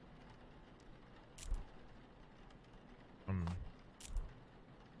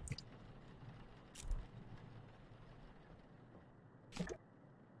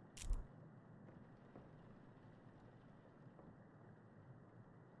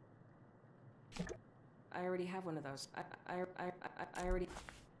I already have one of those. I already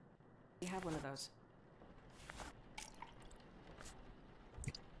have one of those.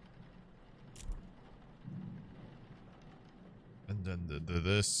 and then the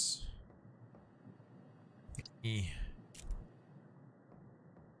this.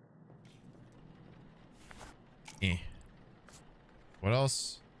 What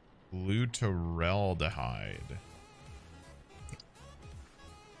else? Glutaraldehyde.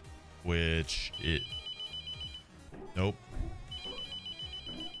 Which it. Nope.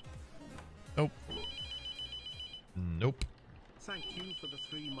 Nope. Nope. Thank you for the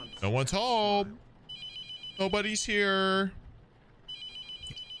 3 months. No one's home. Nobody's here.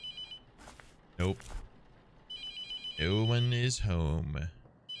 Nope. No one is home.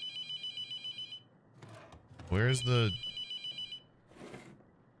 Where's the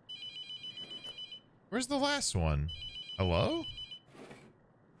last one? Hello?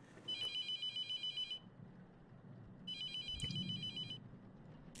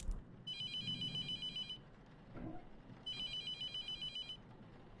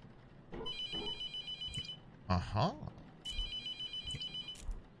 Uh-huh.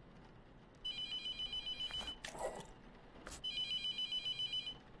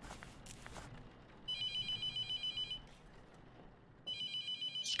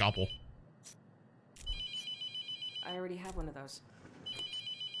 Scalpel. I already have one of those.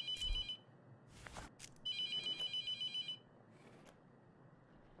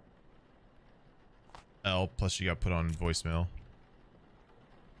 L plus you got put on voicemail.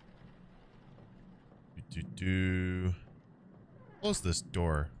 Close this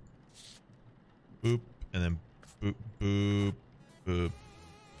door. Boop and then boop boop boop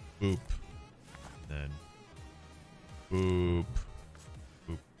boop. And then boop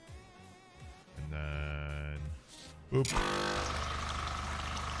boop and then boop.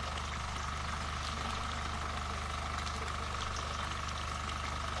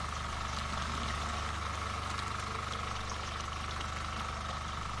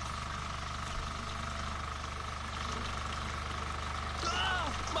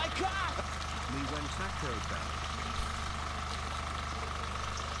 intro bell.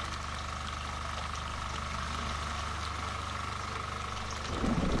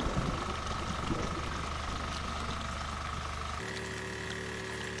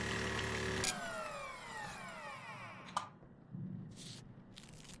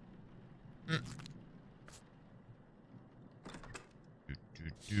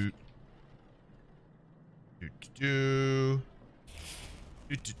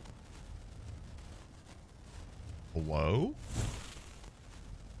 Hello?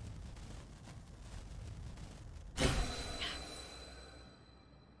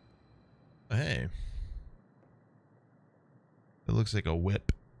 Hey. It looks like a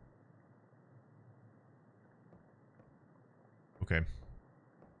whip. Okay.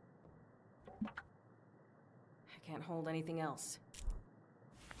 I can't hold anything else.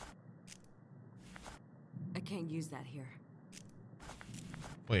 I can't use that here.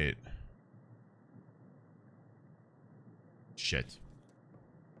 Wait. Shit.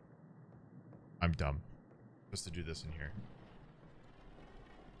 I'm dumb. Supposed to do this in here.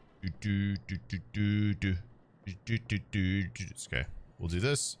 It's okay. We'll do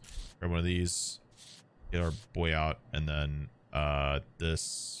this. Grab one of these. Get our boy out, and then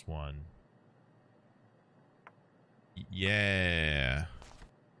this one. Yeah.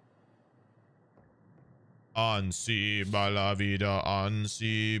 Ansi bala vida,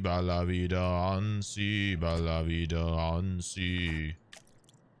 ansi bala vida, ansi bala vida, ansi.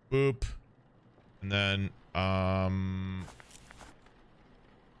 Boop. And then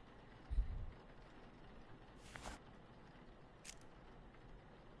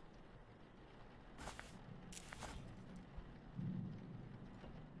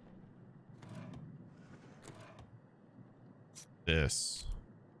this.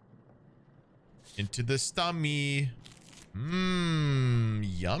 Into the stummy. Mmm,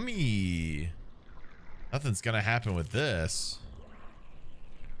 yummy. Nothing's gonna happen with this.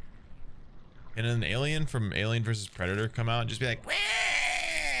 Can an alien from Alien vs. Predator come out and just be like, wah!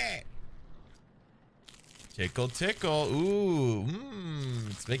 Tickle, tickle. Ooh,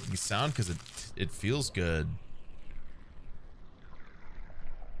 it's making sound because it feels good.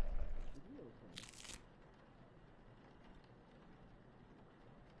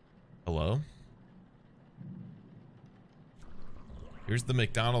 Hello? Here's the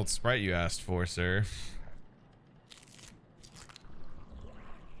McDonald's Sprite you asked for, sir.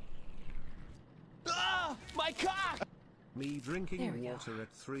 Ah! My cock! Me drinking water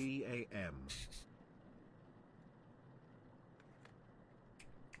at 3 a.m.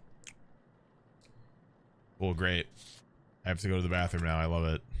 Well, great. I have to go to the bathroom now. I love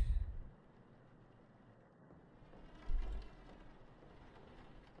it.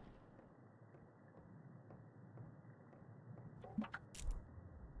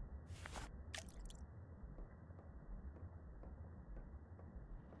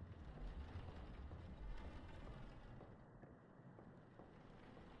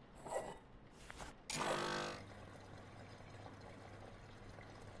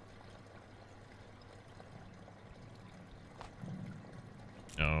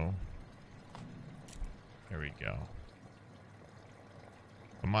 No. There we go.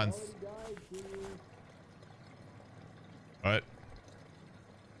 Come on. What?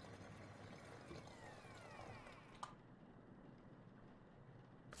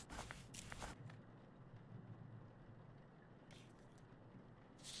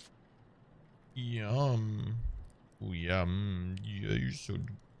 Yum. Oh, yum. Yeah, you're so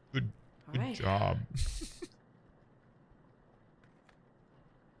good. Good job.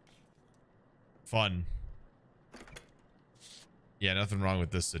 Fun. Yeah, nothing wrong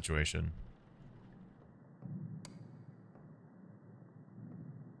with this situation.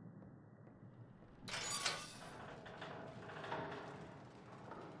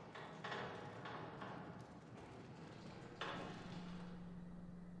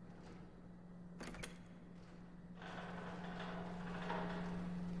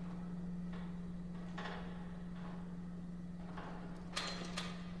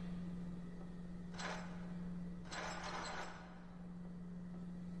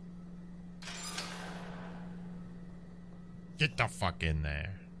 Get the fuck in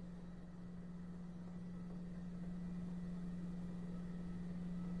there.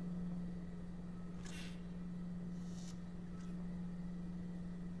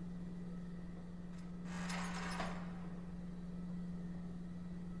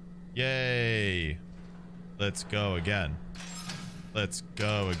 Yay. Let's go again. Let's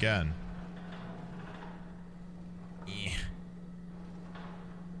go again.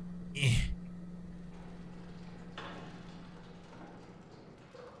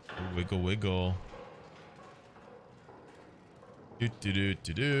 Wiggle, wiggle. Do do do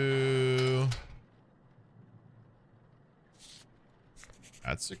do do.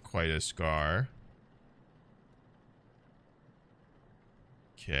 That's quite a scar.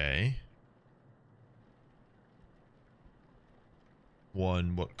 Okay.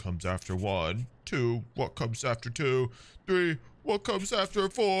 1, what comes after 1? 2, what comes after 2? 3, what comes after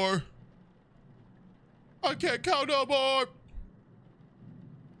 4? I can't count no more.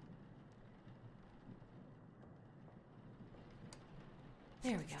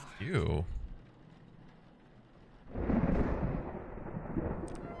 There we go. Ew.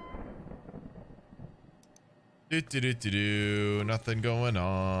 Do. Nothing going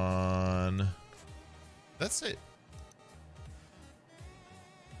on. That's it.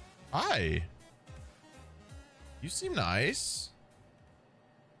 Hi. You seem nice.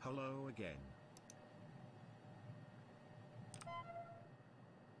 Hello again.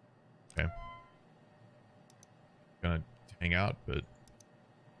 Okay. Gonna hang out, but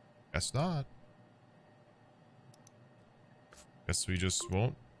guess not. Guess we just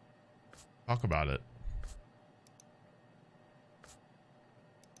won't talk about it.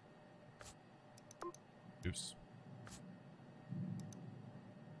 Oops.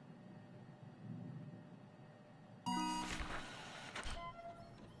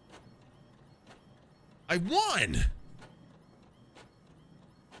 I won!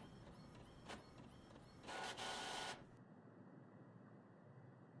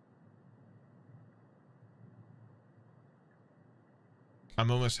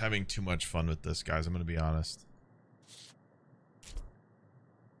 I'm almost having too much fun with this, guys. I'm gonna be honest.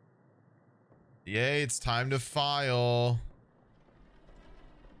 Yay, it's time to file.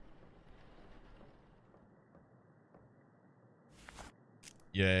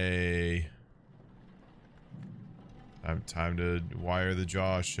 Yay. Time to wire the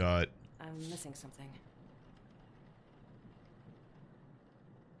jaw shut. I'm missing something.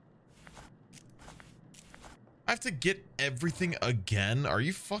 I have to get everything again? Are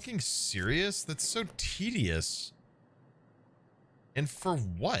you fucking serious? That's so tedious. And for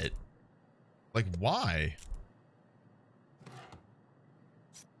what? Like, why?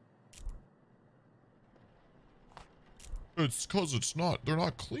 It's because they're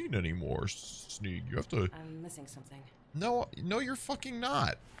not clean anymore, Sneeg. You have to... I'm missing something. No, you're fucking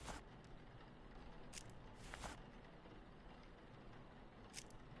not.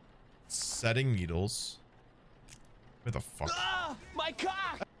 Setting needles. Where the fuck? Ah, my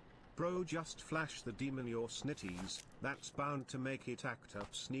cock! Bro, just flash the demon your snitties. That's bound to make it act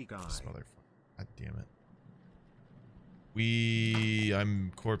up, Sneeg Eye. This motherfucker. God damn it.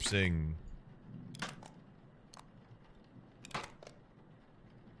 I'm corpsing.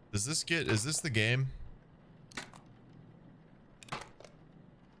 Is this the game?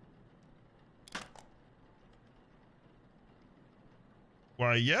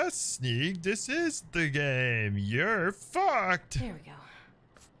 Why, yes, Sneeg, this is the game. You're fucked. There we go.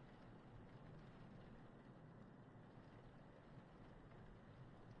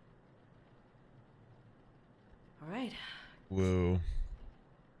 All right. Whoa.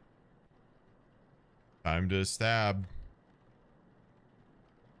 Time to stab.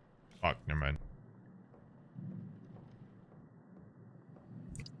 Fuck, never mind.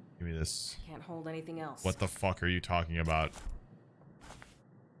 Give me this. Can't hold anything else. What the fuck are you talking about?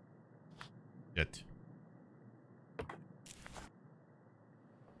 Shit.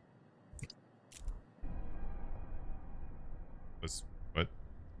 What?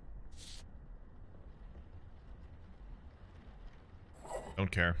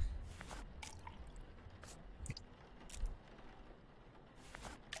 Don't care.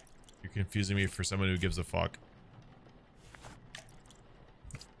 You're confusing me for someone who gives a fuck.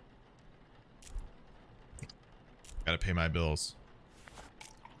 Gotta pay my bills.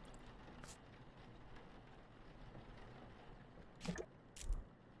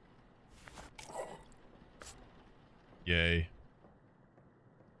 Yay.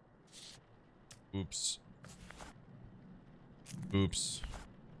 Oops. Oops.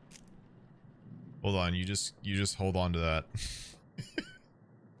 Hold on, you just hold on to that.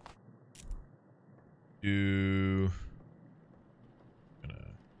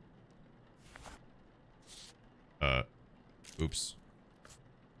 Oops.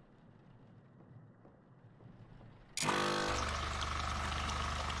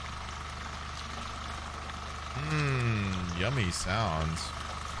 Yummy sounds.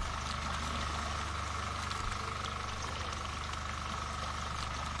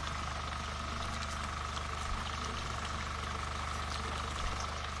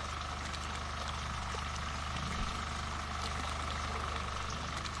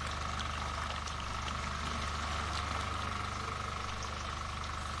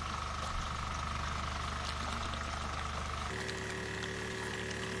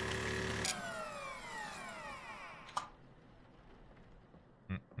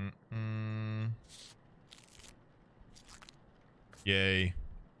 Yay.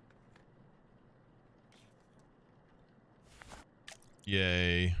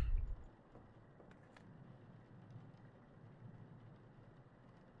 Yay.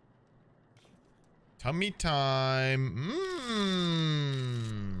 Tummy time.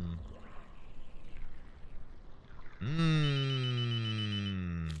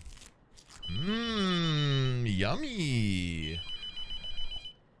 Yummy.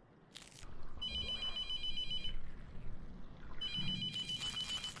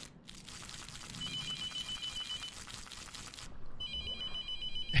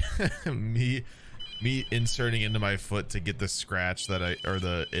 me inserting into my foot to get the scratch that or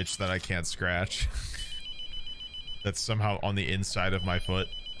the itch that I can't scratch. That's somehow on the inside of my foot.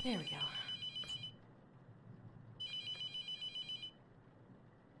 There we go.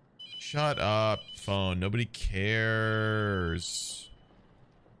 Shut up, phone. Nobody cares.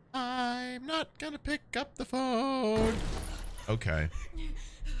 I'm not gonna pick up the phone. Okay.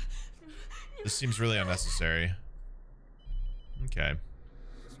 This seems really unnecessary. Okay.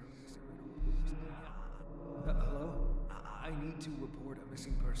 Hello? I need to report a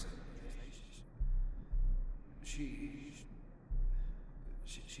missing person.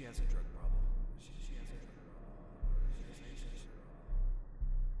 She has a drug problem. She has a drug problem.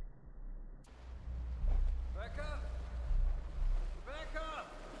 Rebecca!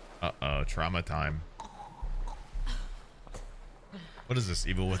 Uh-oh, trauma time. What is this,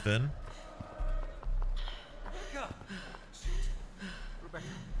 Evil Within?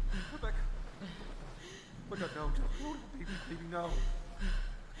 Rebecca, no, baby, no. Oh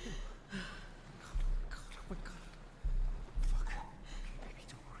my God. Fuck. Okay, baby,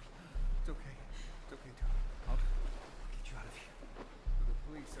 don't worry. It's okay, dude. I'll get you out of here. The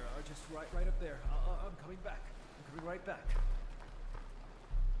police are just right up there. I'm coming back. I'm coming right back.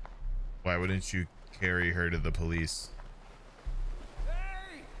 Why wouldn't you carry her to the police?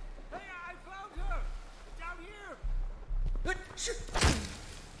 Hey, I found her! Down here!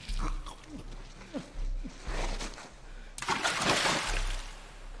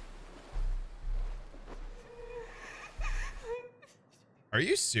 Are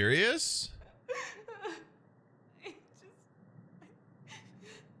you serious?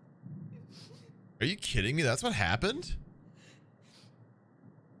 Are you kidding me? That's what happened?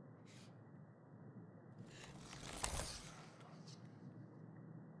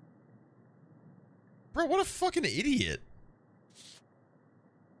 Bro, what a fucking idiot.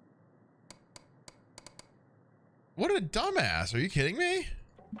 What a dumbass. Are you kidding me?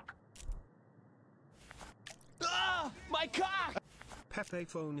 Ah, my cock! Pepe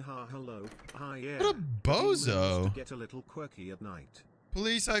phone, ha, hello, hi, yeah. What a bozo. To get a little quirky at night.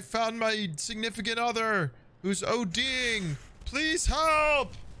 Police, I found my significant other who's ODing. Please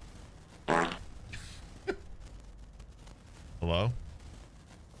help. Hello?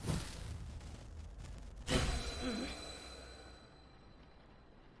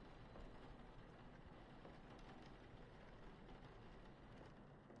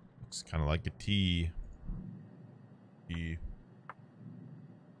 Looks kind of like a T.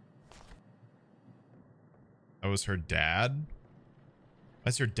 That was her dad? Why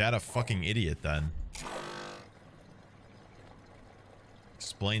is her dad a fucking idiot then?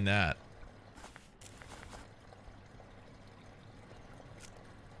 Explain that.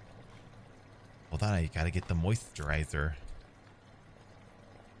 Hold on, I gotta get the moisturizer.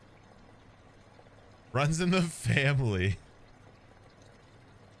 Runs in the family.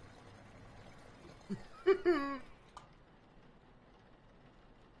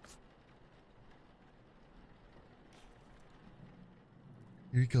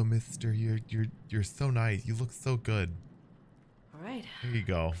 Here you go, mister. You're so nice. You look so good. All right. Here you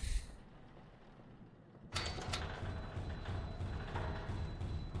go.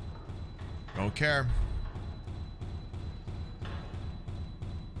 Don't care.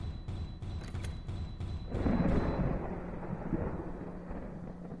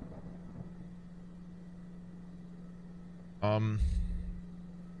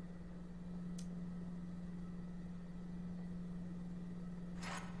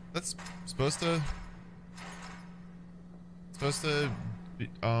 That's supposed to be,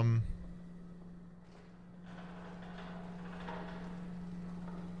 all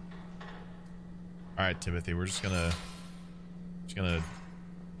right, Timothy, we're just gonna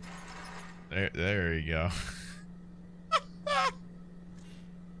there you go.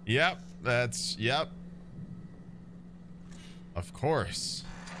 Yep, yep, of course.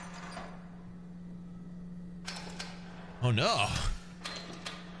 Oh no,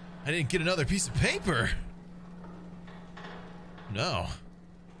 I didn't get another piece of paper. No.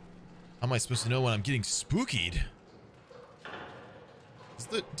 How am I supposed to know when I'm getting spookied?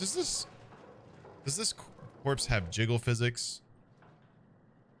 Does this corpse have jiggle physics?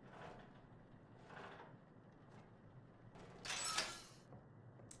 I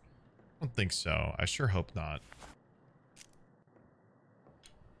don't think so. I sure hope not.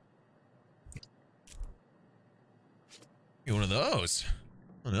 Get one of those.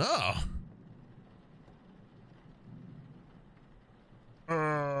 Oh no.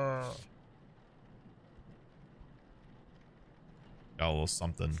 Got a little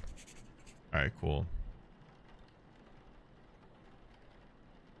something. All right, cool.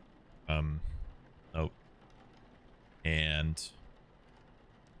 Nope. And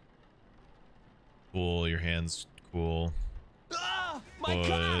cool, your hands cool. Ah, my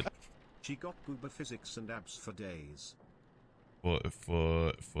Foot, cock! She got booba physics and abs for days.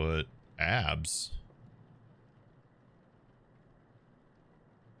 foot, abs.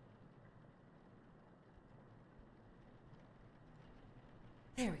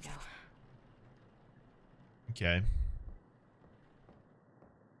 There we go. Okay.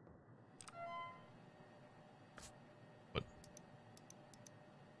 What?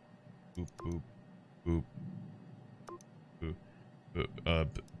 Boop, boop, boop. Boop.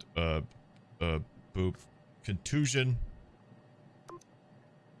 Boop. Contusion.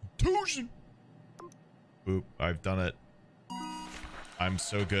 Contusion. Boop. I've done it. I'm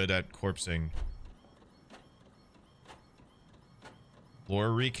so good at corpsing. Lore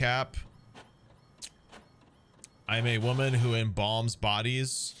recap. I'm a woman who embalms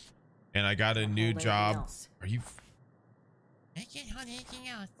bodies, and I got a new job. Are you? I can't hold anything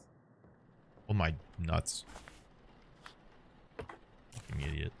else. Oh my nuts! Fucking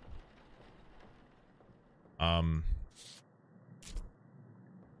idiot.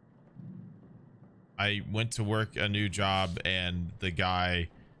 I went to work a new job, and the guy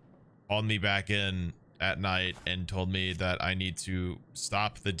called me back in at night and told me that I need to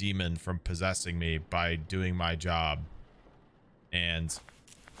stop the demon from possessing me by doing my job. And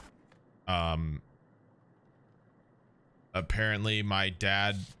apparently my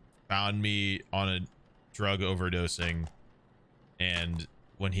dad found me on a drug overdosing, and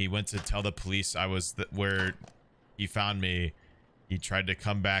when he went to tell the police I was where he found me, he tried to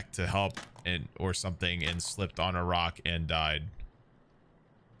come back to help or something and slipped on a rock and died.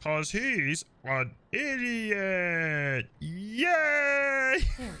 'Cause he's an idiot. Yay!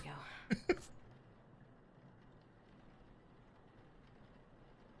 There we go.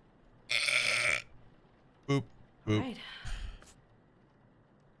 Boop, boop. Right.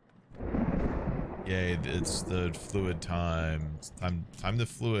 Yay, it's the fluid time. It's time to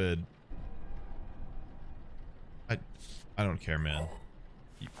fluid. I don't care, man.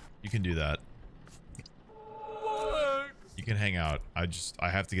 You can do that. You can hang out. I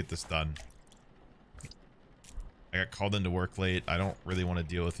have to get this done. I got called into work late. I don't really want to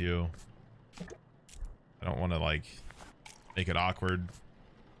deal with you. I don't want to like make it awkward.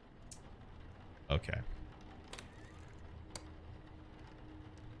 Okay.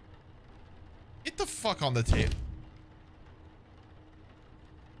 Get the fuck on the table.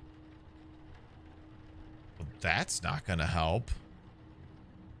 Well, that's not gonna help.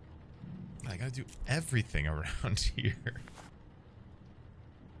 I gotta do everything around here.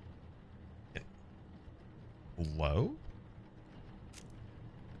 Hello?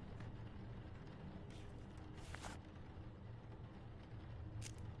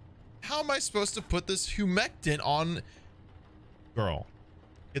 How am I supposed to put this humectant on? Girl,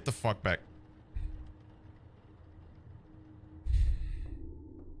 get the fuck back.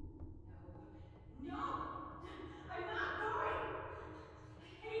 No! I'm not going! I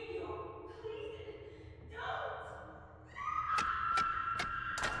hate you! Please,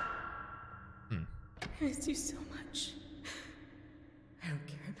 don't! I miss you so much. I don't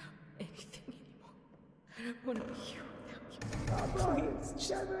care about anything anymore. I don't want to be here without you. Please, just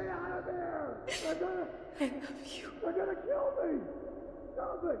get me out of here! I love you. They're gonna kill me!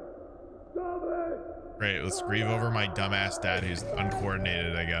 Stop it! Stop it! Great, let's grieve over my dumbass dad who's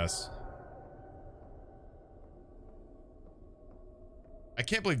uncoordinated, I guess. I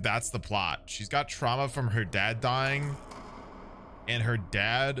can't believe that's the plot. She's got trauma from her dad dying, and her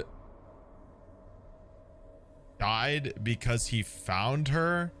dad died because he found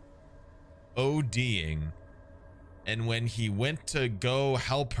her ODing, and when he went to go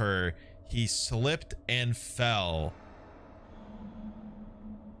help her, he slipped and fell.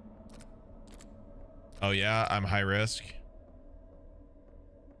 Oh yeah, I'm high risk.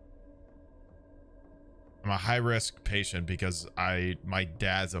 I'm a high risk patient because my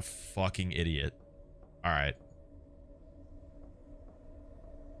dad's a fucking idiot. All right.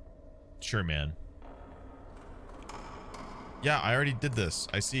 Sure, man. Yeah, I already did this.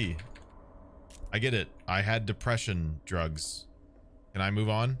 I see. I get it. I had depression drugs. Can I move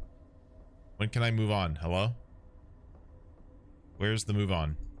on? When can I move on? Hello? Where's the move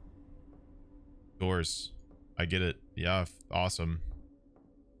on? Doors. I get it. Yeah, awesome.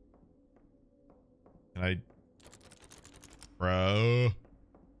 Can I... Bro.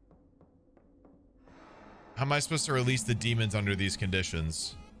 How am I supposed to release the demons under these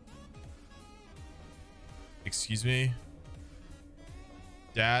conditions? Excuse me?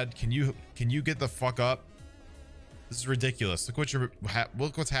 Dad, can you get the fuck up? This is ridiculous.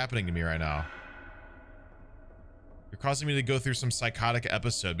 Look what's happening to me right now. You're causing me to go through some psychotic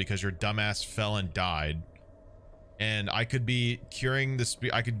episode because your dumbass fell and died. And I could be curing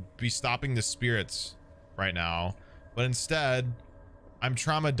I could be stopping the spirits right now, but instead I'm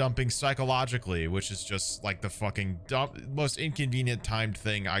trauma dumping psychologically, which is just like the fucking most inconvenient timed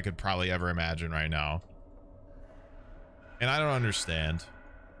thing I could probably ever imagine right now. And I don't understand.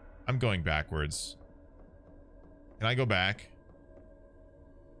 I'm going backwards. Can I go back?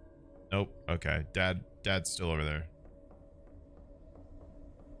 Nope. Okay. Dad's still over there.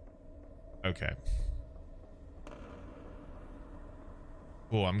 Okay.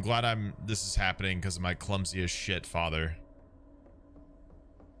 Cool. I'm glad this is happening because of my clumsy as shit father.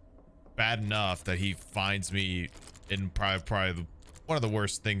 Bad enough that he finds me in probably one of the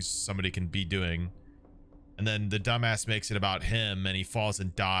worst things somebody can be doing. And then the dumbass makes it about him and he falls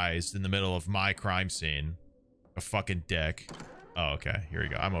and dies in the middle of my crime scene. A fucking dick. Oh, okay. Here we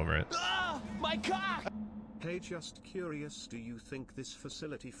go. I'm over it. Ah, my cock! Hey, just curious, do you think this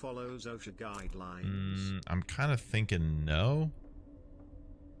facility follows OSHA guidelines? I'm kind of thinking no.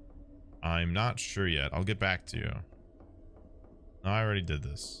 I'm not sure yet. I'll get back to you. No, I already did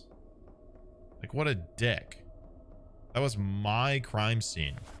this. Like, what a dick. That was my crime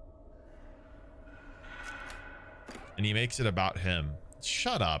scene. And he makes it about him.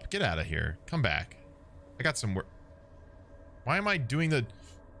 Shut up. Get out of here. Come back. I got some work. Why am I doing the...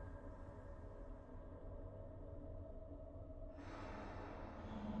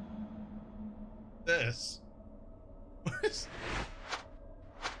 This? What is...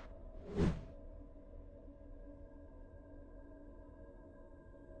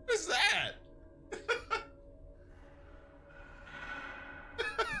 What is that?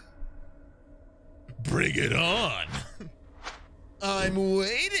 Bring it on. I'm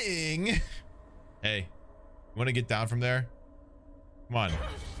waiting. Hey, you want to get down from there? Come on.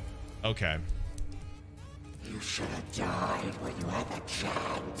 Okay. You should have died when you had the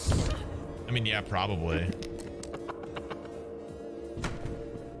chance. I mean, yeah, probably.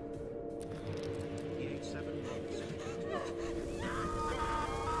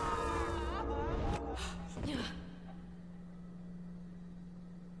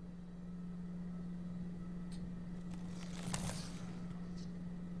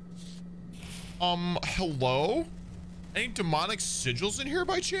 Hello? Any demonic sigils in here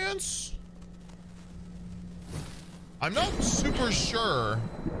by chance? I'm not super sure.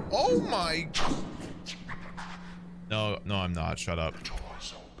 Oh my... No, I'm not. Shut up.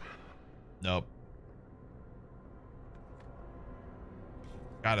 Nope.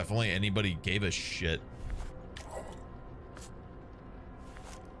 God, if only anybody gave a shit.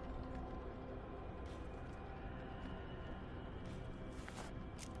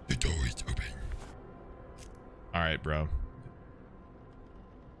 The door is open. All right, bro.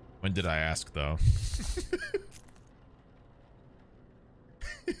 When did I ask, though?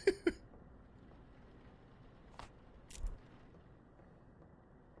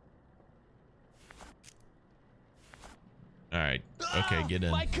 All right. Okay, get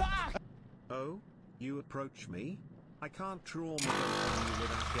in. Oh, you approach me? I can't trauma dump you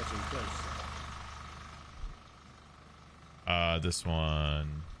without getting closer. This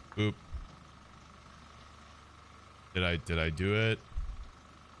one. Oop. Did I do it?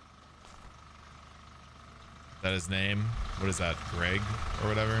 Is that his name? What is that? Greg or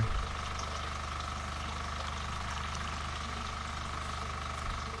whatever?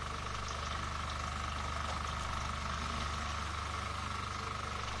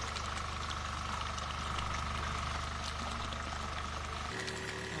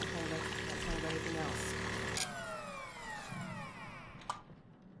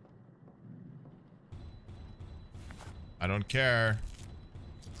 I don't care.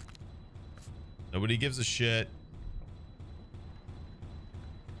 Nobody gives a shit.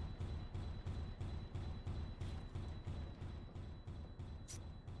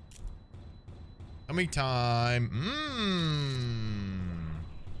 Yummy time.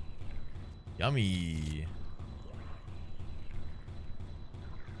 Yummy.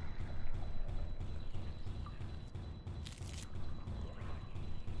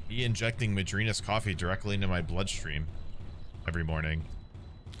 He injecting Madrina's coffee directly into my bloodstream every morning.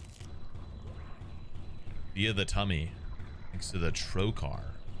 Via the tummy. Thanks to the trocar.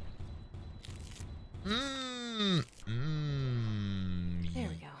 There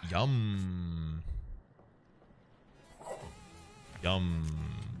we go. Yum. Yum.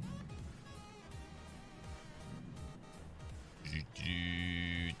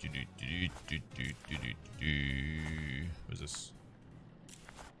 What is this?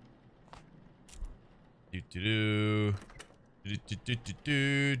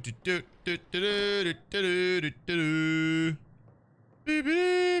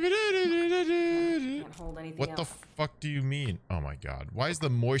 What the fuck do you mean? Oh my god. Why is the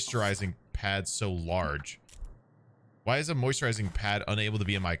moisturizing pad so large? Why is a moisturizing pad unable to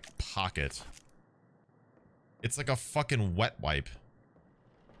be in my pocket? It's like a fucking wet wipe.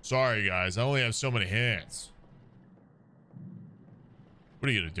 Sorry guys, I only have so many hands. What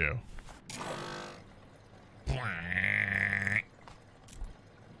are you gonna do?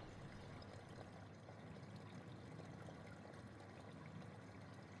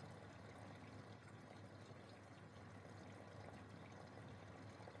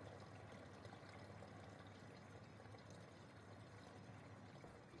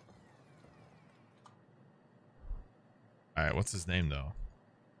 All right, what's his name though?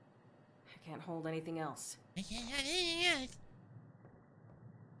 I can't hold anything else. I can't have anything else.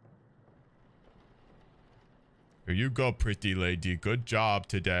 Here you go, pretty lady. Good job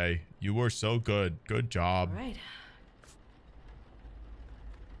today. You were so good. Good job. All right.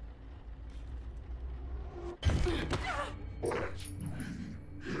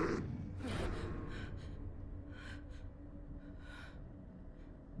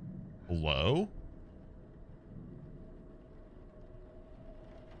 Hello?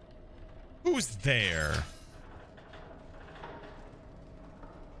 Who's there?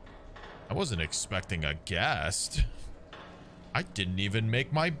 I wasn't expecting a guest. I didn't even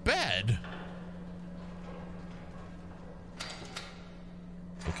make my bed.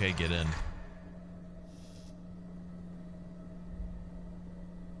 Okay, get in.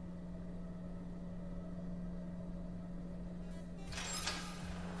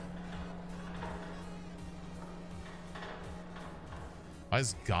 Why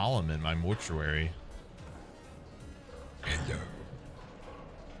is Gollum in my mortuary? Hello.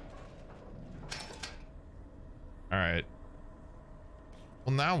 All right.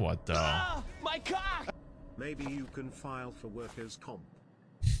 Well, now what, though? Ah, my cock! Maybe you can file for workers' comp.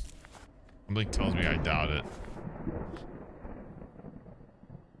 Something tells me I doubt it.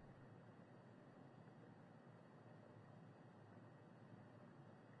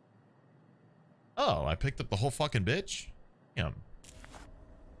 Oh, I picked up the whole fucking bitch? Damn.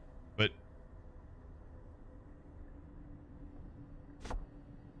 But...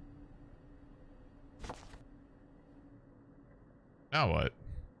 now what?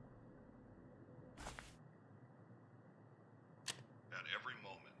 At every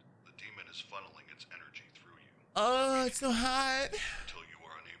moment, the demon is funneling its energy through you. Oh, it's so hot. Until you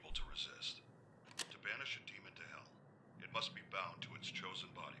are unable to resist. To banish a demon to hell, it must be bound to its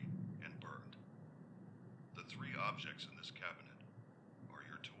chosen body and burned. The three objects in this cabinet are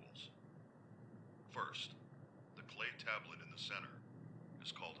your tools. First, the clay tablet in the center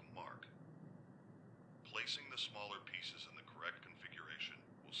is called a mark. Placing the smaller pieces in the correct configuration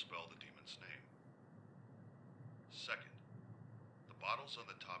will spell the demon's name. Second, the bottles on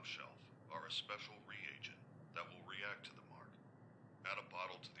the top shelf are a special reagent that will react to the mark. Add a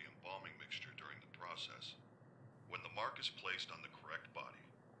bottle to the embalming mixture during the process. When the mark is placed on the correct body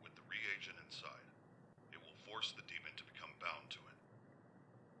with the reagent inside, it will force the demon to become bound to it.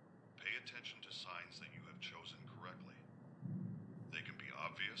 Pay attention to signs that you have chosen correctly. They can be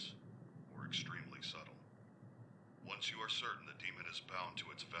obvious or extremely subtle. Once you are certain the demon is bound to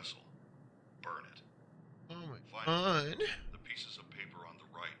its vessel, burn it. Oh my Finally, god. the pieces of paper on the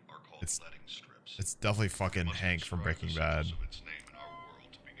right are called letting strips. It's definitely fucking Hank from Breaking Bad.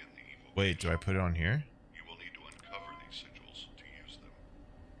 Wait, do I put it on here? You will need to uncover these sigils to use them.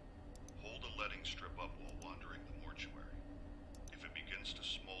 Hold a letting strip up while wandering the mortuary. If it begins to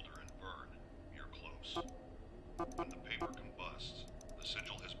smolder and burn, you're close. When the paper combusts, the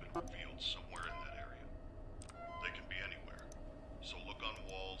sigil has been revealed somewhere in that area. They can be anywhere, so look on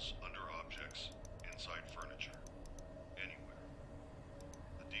walls, under objects, inside furniture, anywhere.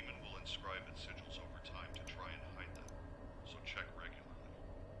 The demon will inscribe its sigils over time to try and hide them, so check regularly.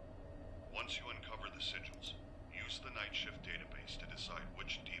 Once you uncover the sigils, use the night shift database to decide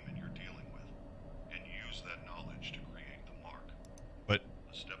which demon you're dealing with, and use that knowledge to create the mark. But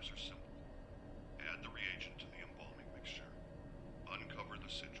the steps are simple. Add the reagent to the embalming mixture. Uncover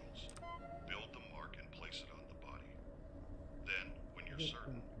the sigil.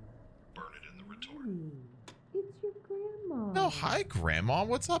 hi, Grandma.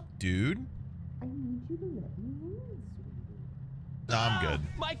 What's up, dude? I need you to let me in, sweetie. No, I'm good.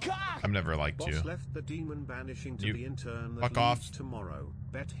 My cock! I've never liked Boss you. left the demon vanishing to You the intern that fuck off. leaves tomorrow.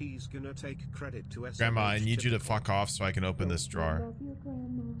 Bet he's gonna take credit to SMH. Grandma, I need you to fuck off so I can open this drawer. Love your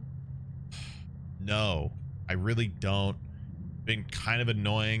grandma. No, I really don't. Been kind of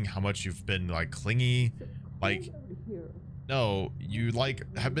annoying how much you've been like clingy. Like, Here. no, you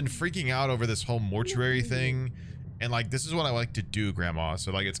like have been freaking out over this whole mortuary thing. And like, this is what I like to do, Grandma.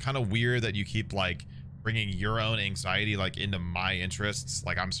 So like, it's kind of weird that you keep like bringing your own anxiety like into my interests.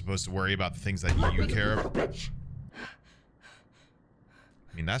 Like I'm supposed to worry about the things that you care about.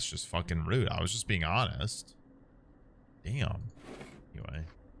 I mean, that's just fucking rude. I was just being honest. Damn. Anyway.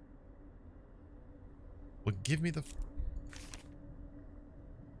 Well, give me the...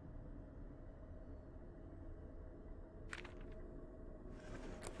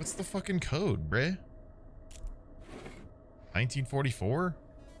 What's the fucking code, bruh? 1944?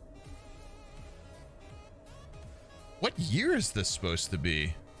 What year is this supposed to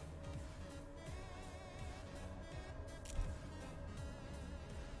be?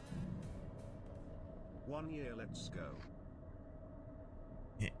 One year, let's go.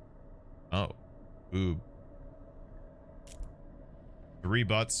 Oh. Ooh. 3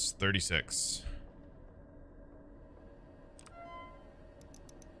 butts, 36.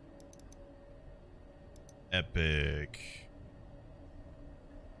 Epic.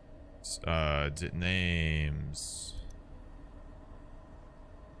 Names.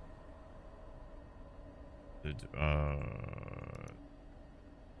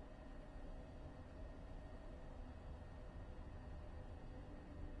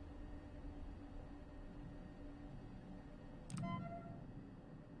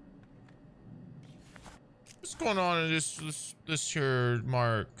 What's going on in this here,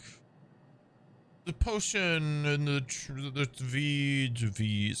 Mark? The potion and the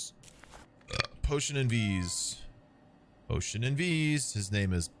V's. Potion and V's. Potion and V's. His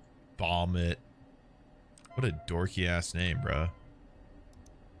name is Vomit. What a dorky ass name, bro.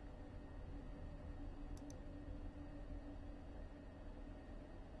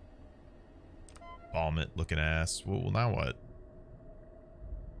 Vomit looking ass. Well, now what?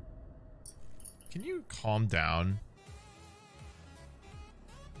 Can you calm down?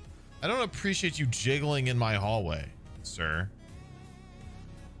 I don't appreciate you jiggling in my hallway, sir.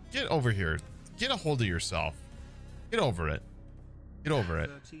 Get over here. Get a hold of yourself. Get over it. Get over it.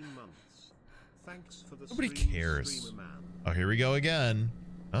 13 months. Thanks for the Nobody stream, cares. streamer man. Oh, here we go again.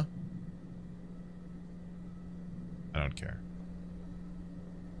 Huh? I don't care.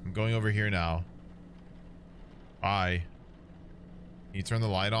 I'm going over here now. Bye. Can you turn the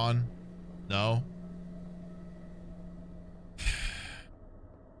light on? No?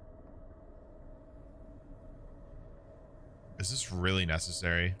 Is this really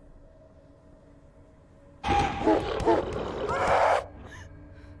necessary?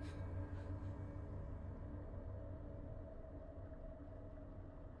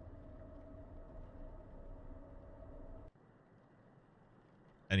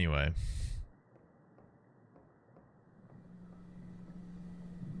 Anyway.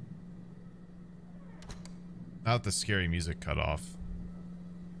 Now that the scary music cut off.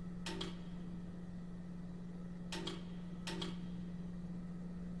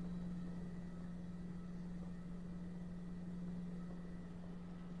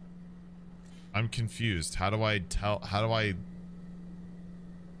 I'm confused. How do I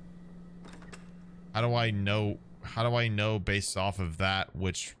know based off of that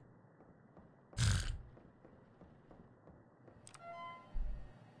which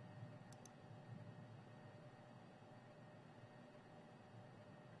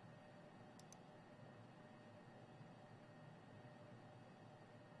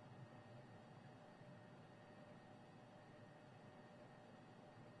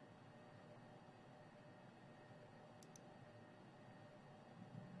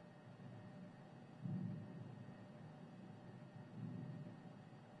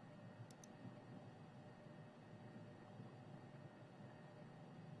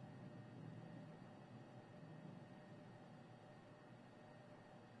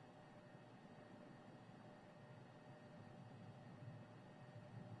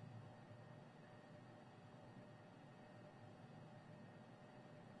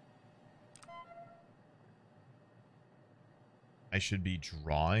I should be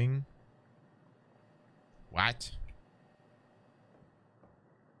drawing? What?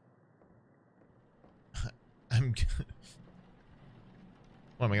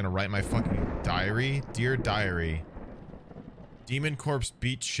 What, am I gonna write my fucking diary? Dear diary. Demon corpse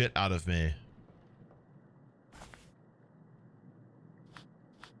beat shit out of me.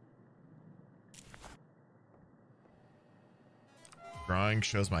 Drawing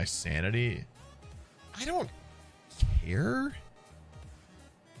shows my sanity. I don't care.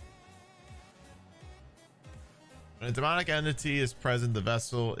 When a demonic entity is present in the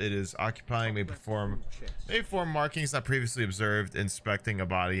vessel it is occupying may perform markings not previously observed. Inspecting a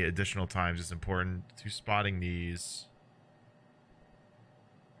body additional times is important to spotting these.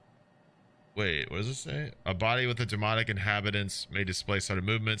 Wait, what does it say? A body with a demonic inhabitants may display sudden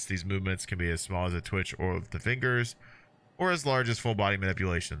movements. These movements can be as small as a twitch or of the fingers, or as large as full body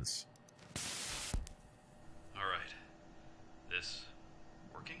manipulations. All right. This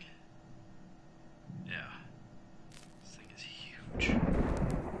working? Yeah. This thing is huge.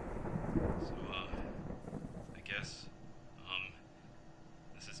 So, I guess,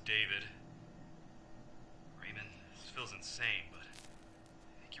 this is David. Raymond, this feels insane, but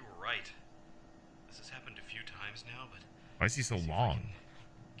I think you were right. This has happened a few times now, but why is he so long?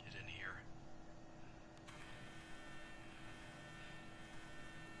 get in here.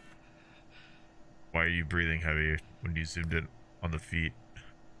 Why are you breathing heavy when you zoomed in on the feet?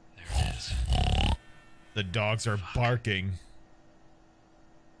 There it is. The dogs are barking.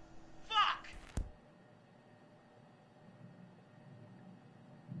 Fuck!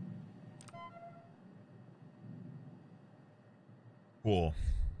 Cool.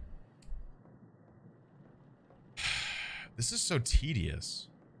 This is so tedious.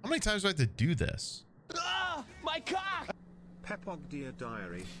 How many times do I have to do this? Ah! My cock! Pepog dear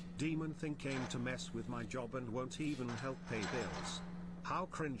diary, demon thing came to mess with my job and won't even help pay bills. How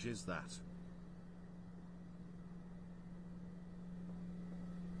cringe is that?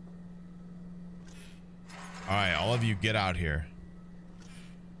 Alright, all of you get out here.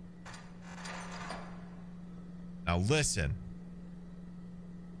 Now listen.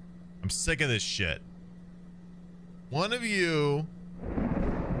 I'm sick of this shit. One of you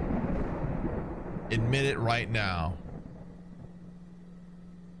admit it right now.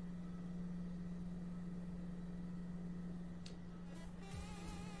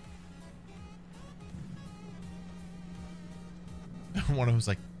 One of them's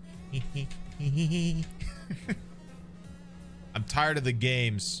like, I'm tired of the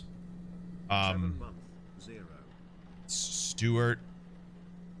games. 7 month, 0. Stuart.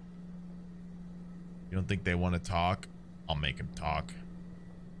 You don't think they want to talk? I'll make them talk.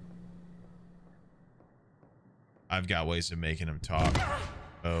 I've got ways of making them talk.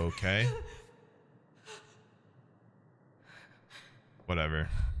 Okay. Whatever.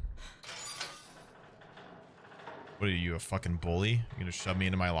 What are you, a fucking bully? You gonna shove me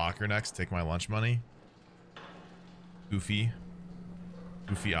into my locker next? Take my lunch money? Goofy.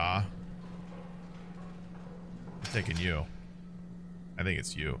 Goofy, ah. I'm taking you. I think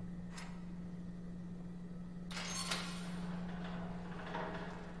it's you.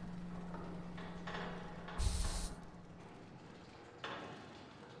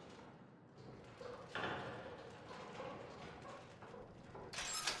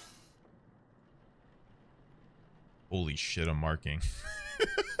 Holy shit, I'm marking.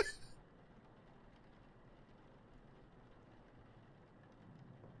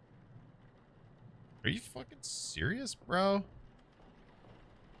 Are you fucking serious, bro?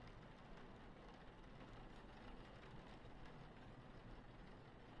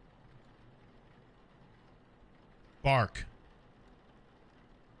 Bark.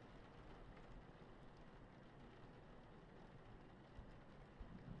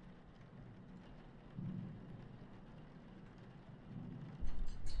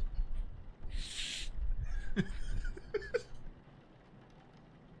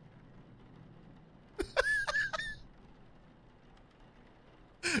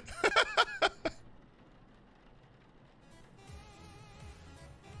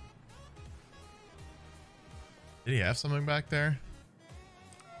 Did he have something back there?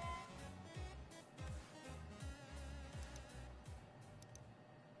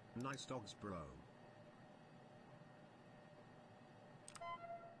 Nice dogs, bro.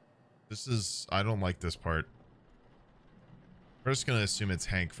 This is... I don't like this part. We're just gonna assume it's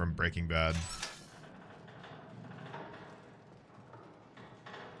Hank from Breaking Bad.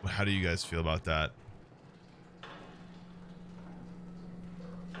 How do you guys feel about that?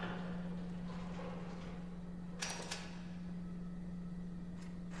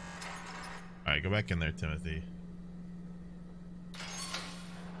 Alright, go back in there, Timothy.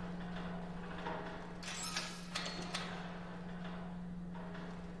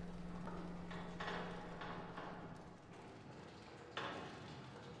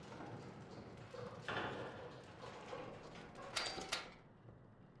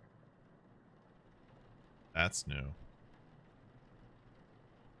 That's new.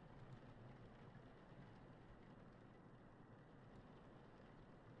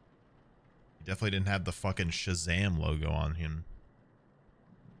 Definitely didn't have the fucking Shazam logo on him.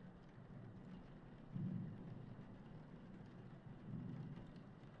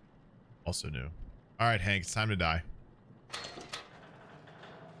 Also new. All right, Hank, it's time to die.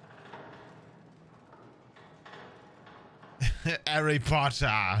 Harry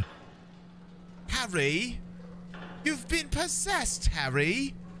Potter. Harry? You've been possessed,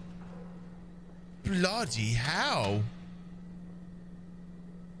 Harry. Bloody hell.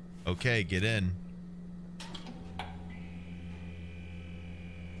 Okay, get in.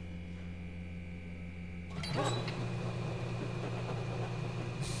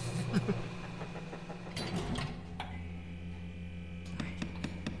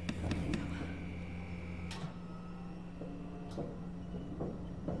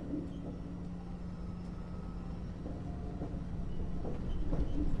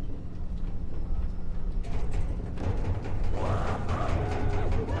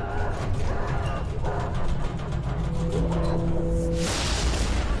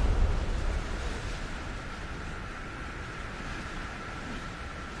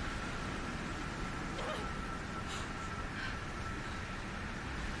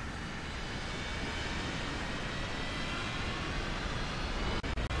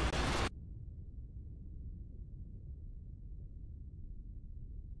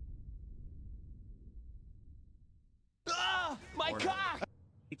 My cock!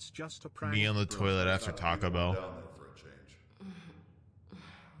 It's just a prank. Me on the toilet after Taco Bell. Down there for a change.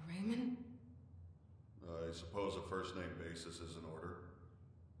 Raymond? I suppose a first name basis is in order.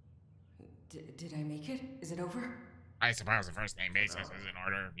 Did I make it? Is it over? I suppose the first name basis is in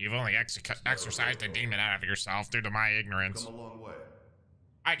order. You've only exorcised a demon out of yourself due to my ignorance. Come a long way.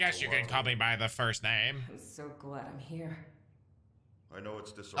 I guess you can call me by the first name. I'm so glad I'm here. I know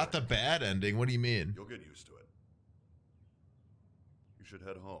it's disorienting. Not the bad ending. What do you mean? You'll get used to it. You should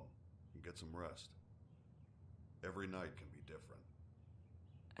head home and get some rest. Every night can be different.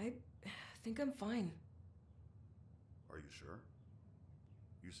 I think I'm fine. Are you sure?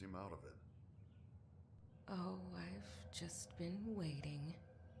 You seem out of it. Oh, I've just been waiting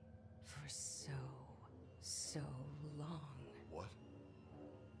for so long. What?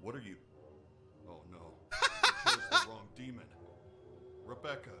 What are you? Oh no. You chose the wrong demon.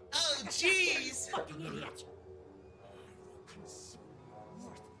 Rebecca. Oh, jeez! Fucking idiot!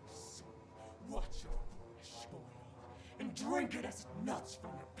 Watch your foolish boy and drink it as it melts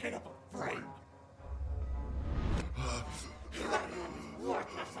from your pitiful frame.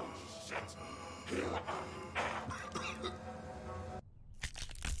 Worthless old shit.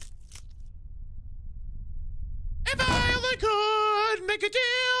 If I only could make a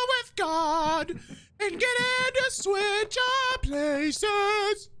deal with God and get him to switch our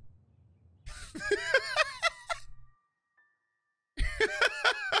places.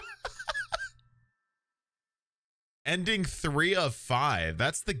 Ending 3 of 5.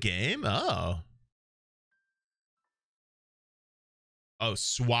 That's the game? Oh. Oh,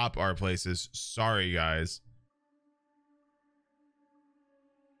 swap our places. Sorry, guys.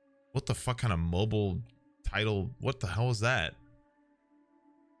 What the fuck kind of mobile title? What the hell is that?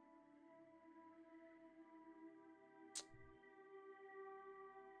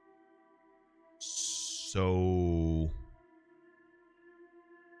 So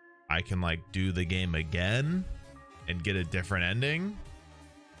I can like do the game again and get a different ending?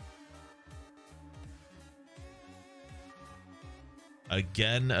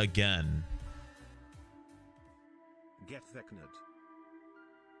 Again. Get Vecnut.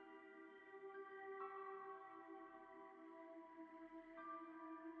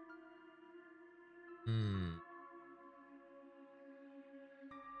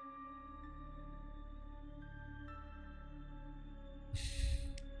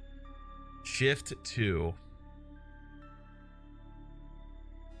 Shift 2.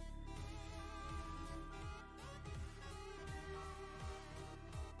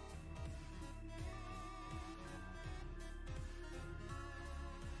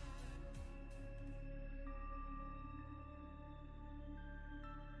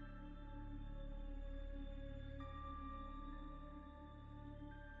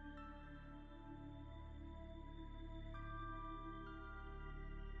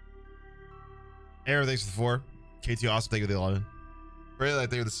 Arrow, thanks for the 4. KT Awesome, thank you for the 11. Braylite,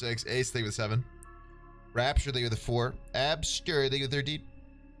 thank you for the 6. Ace, thank you for the 7. Rapture, thank you for the 4. Abscure, thank you for the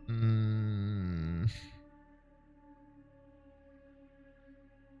 13.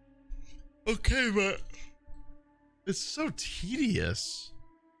 Okay, but it's so tedious.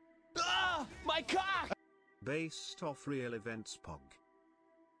 Ah, my cock! Based off real events, Pog.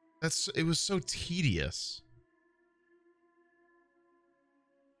 It was so tedious.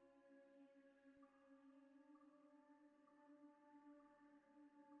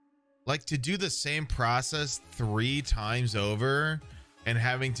 Like, to do the same process 3 times over and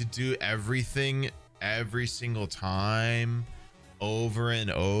having to do everything every single time over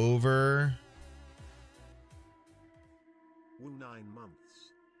and over. 9 months.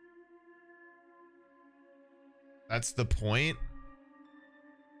 That's the point.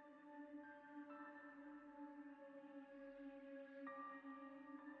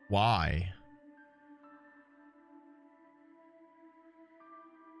 Why?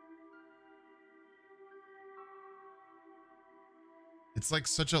 It's like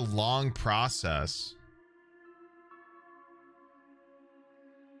such a long process.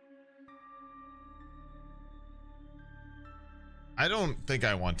 I don't think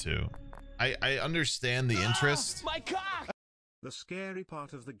I want to. I understand the interest. My cock! The scary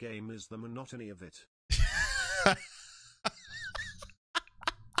part of the game is the monotony of it.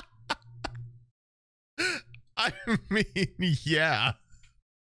 I mean, yeah.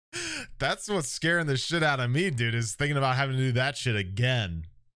 That's what's scaring the shit out of me, dude, is thinking about having to do that shit again.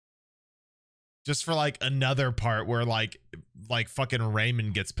 Just for like another part where like fucking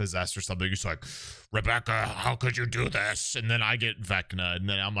Raymond gets possessed or something. He's like, Rebecca, how could you do this? And then I get Vecna, and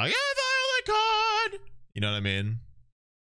then I'm like, Violet God. You know what I mean?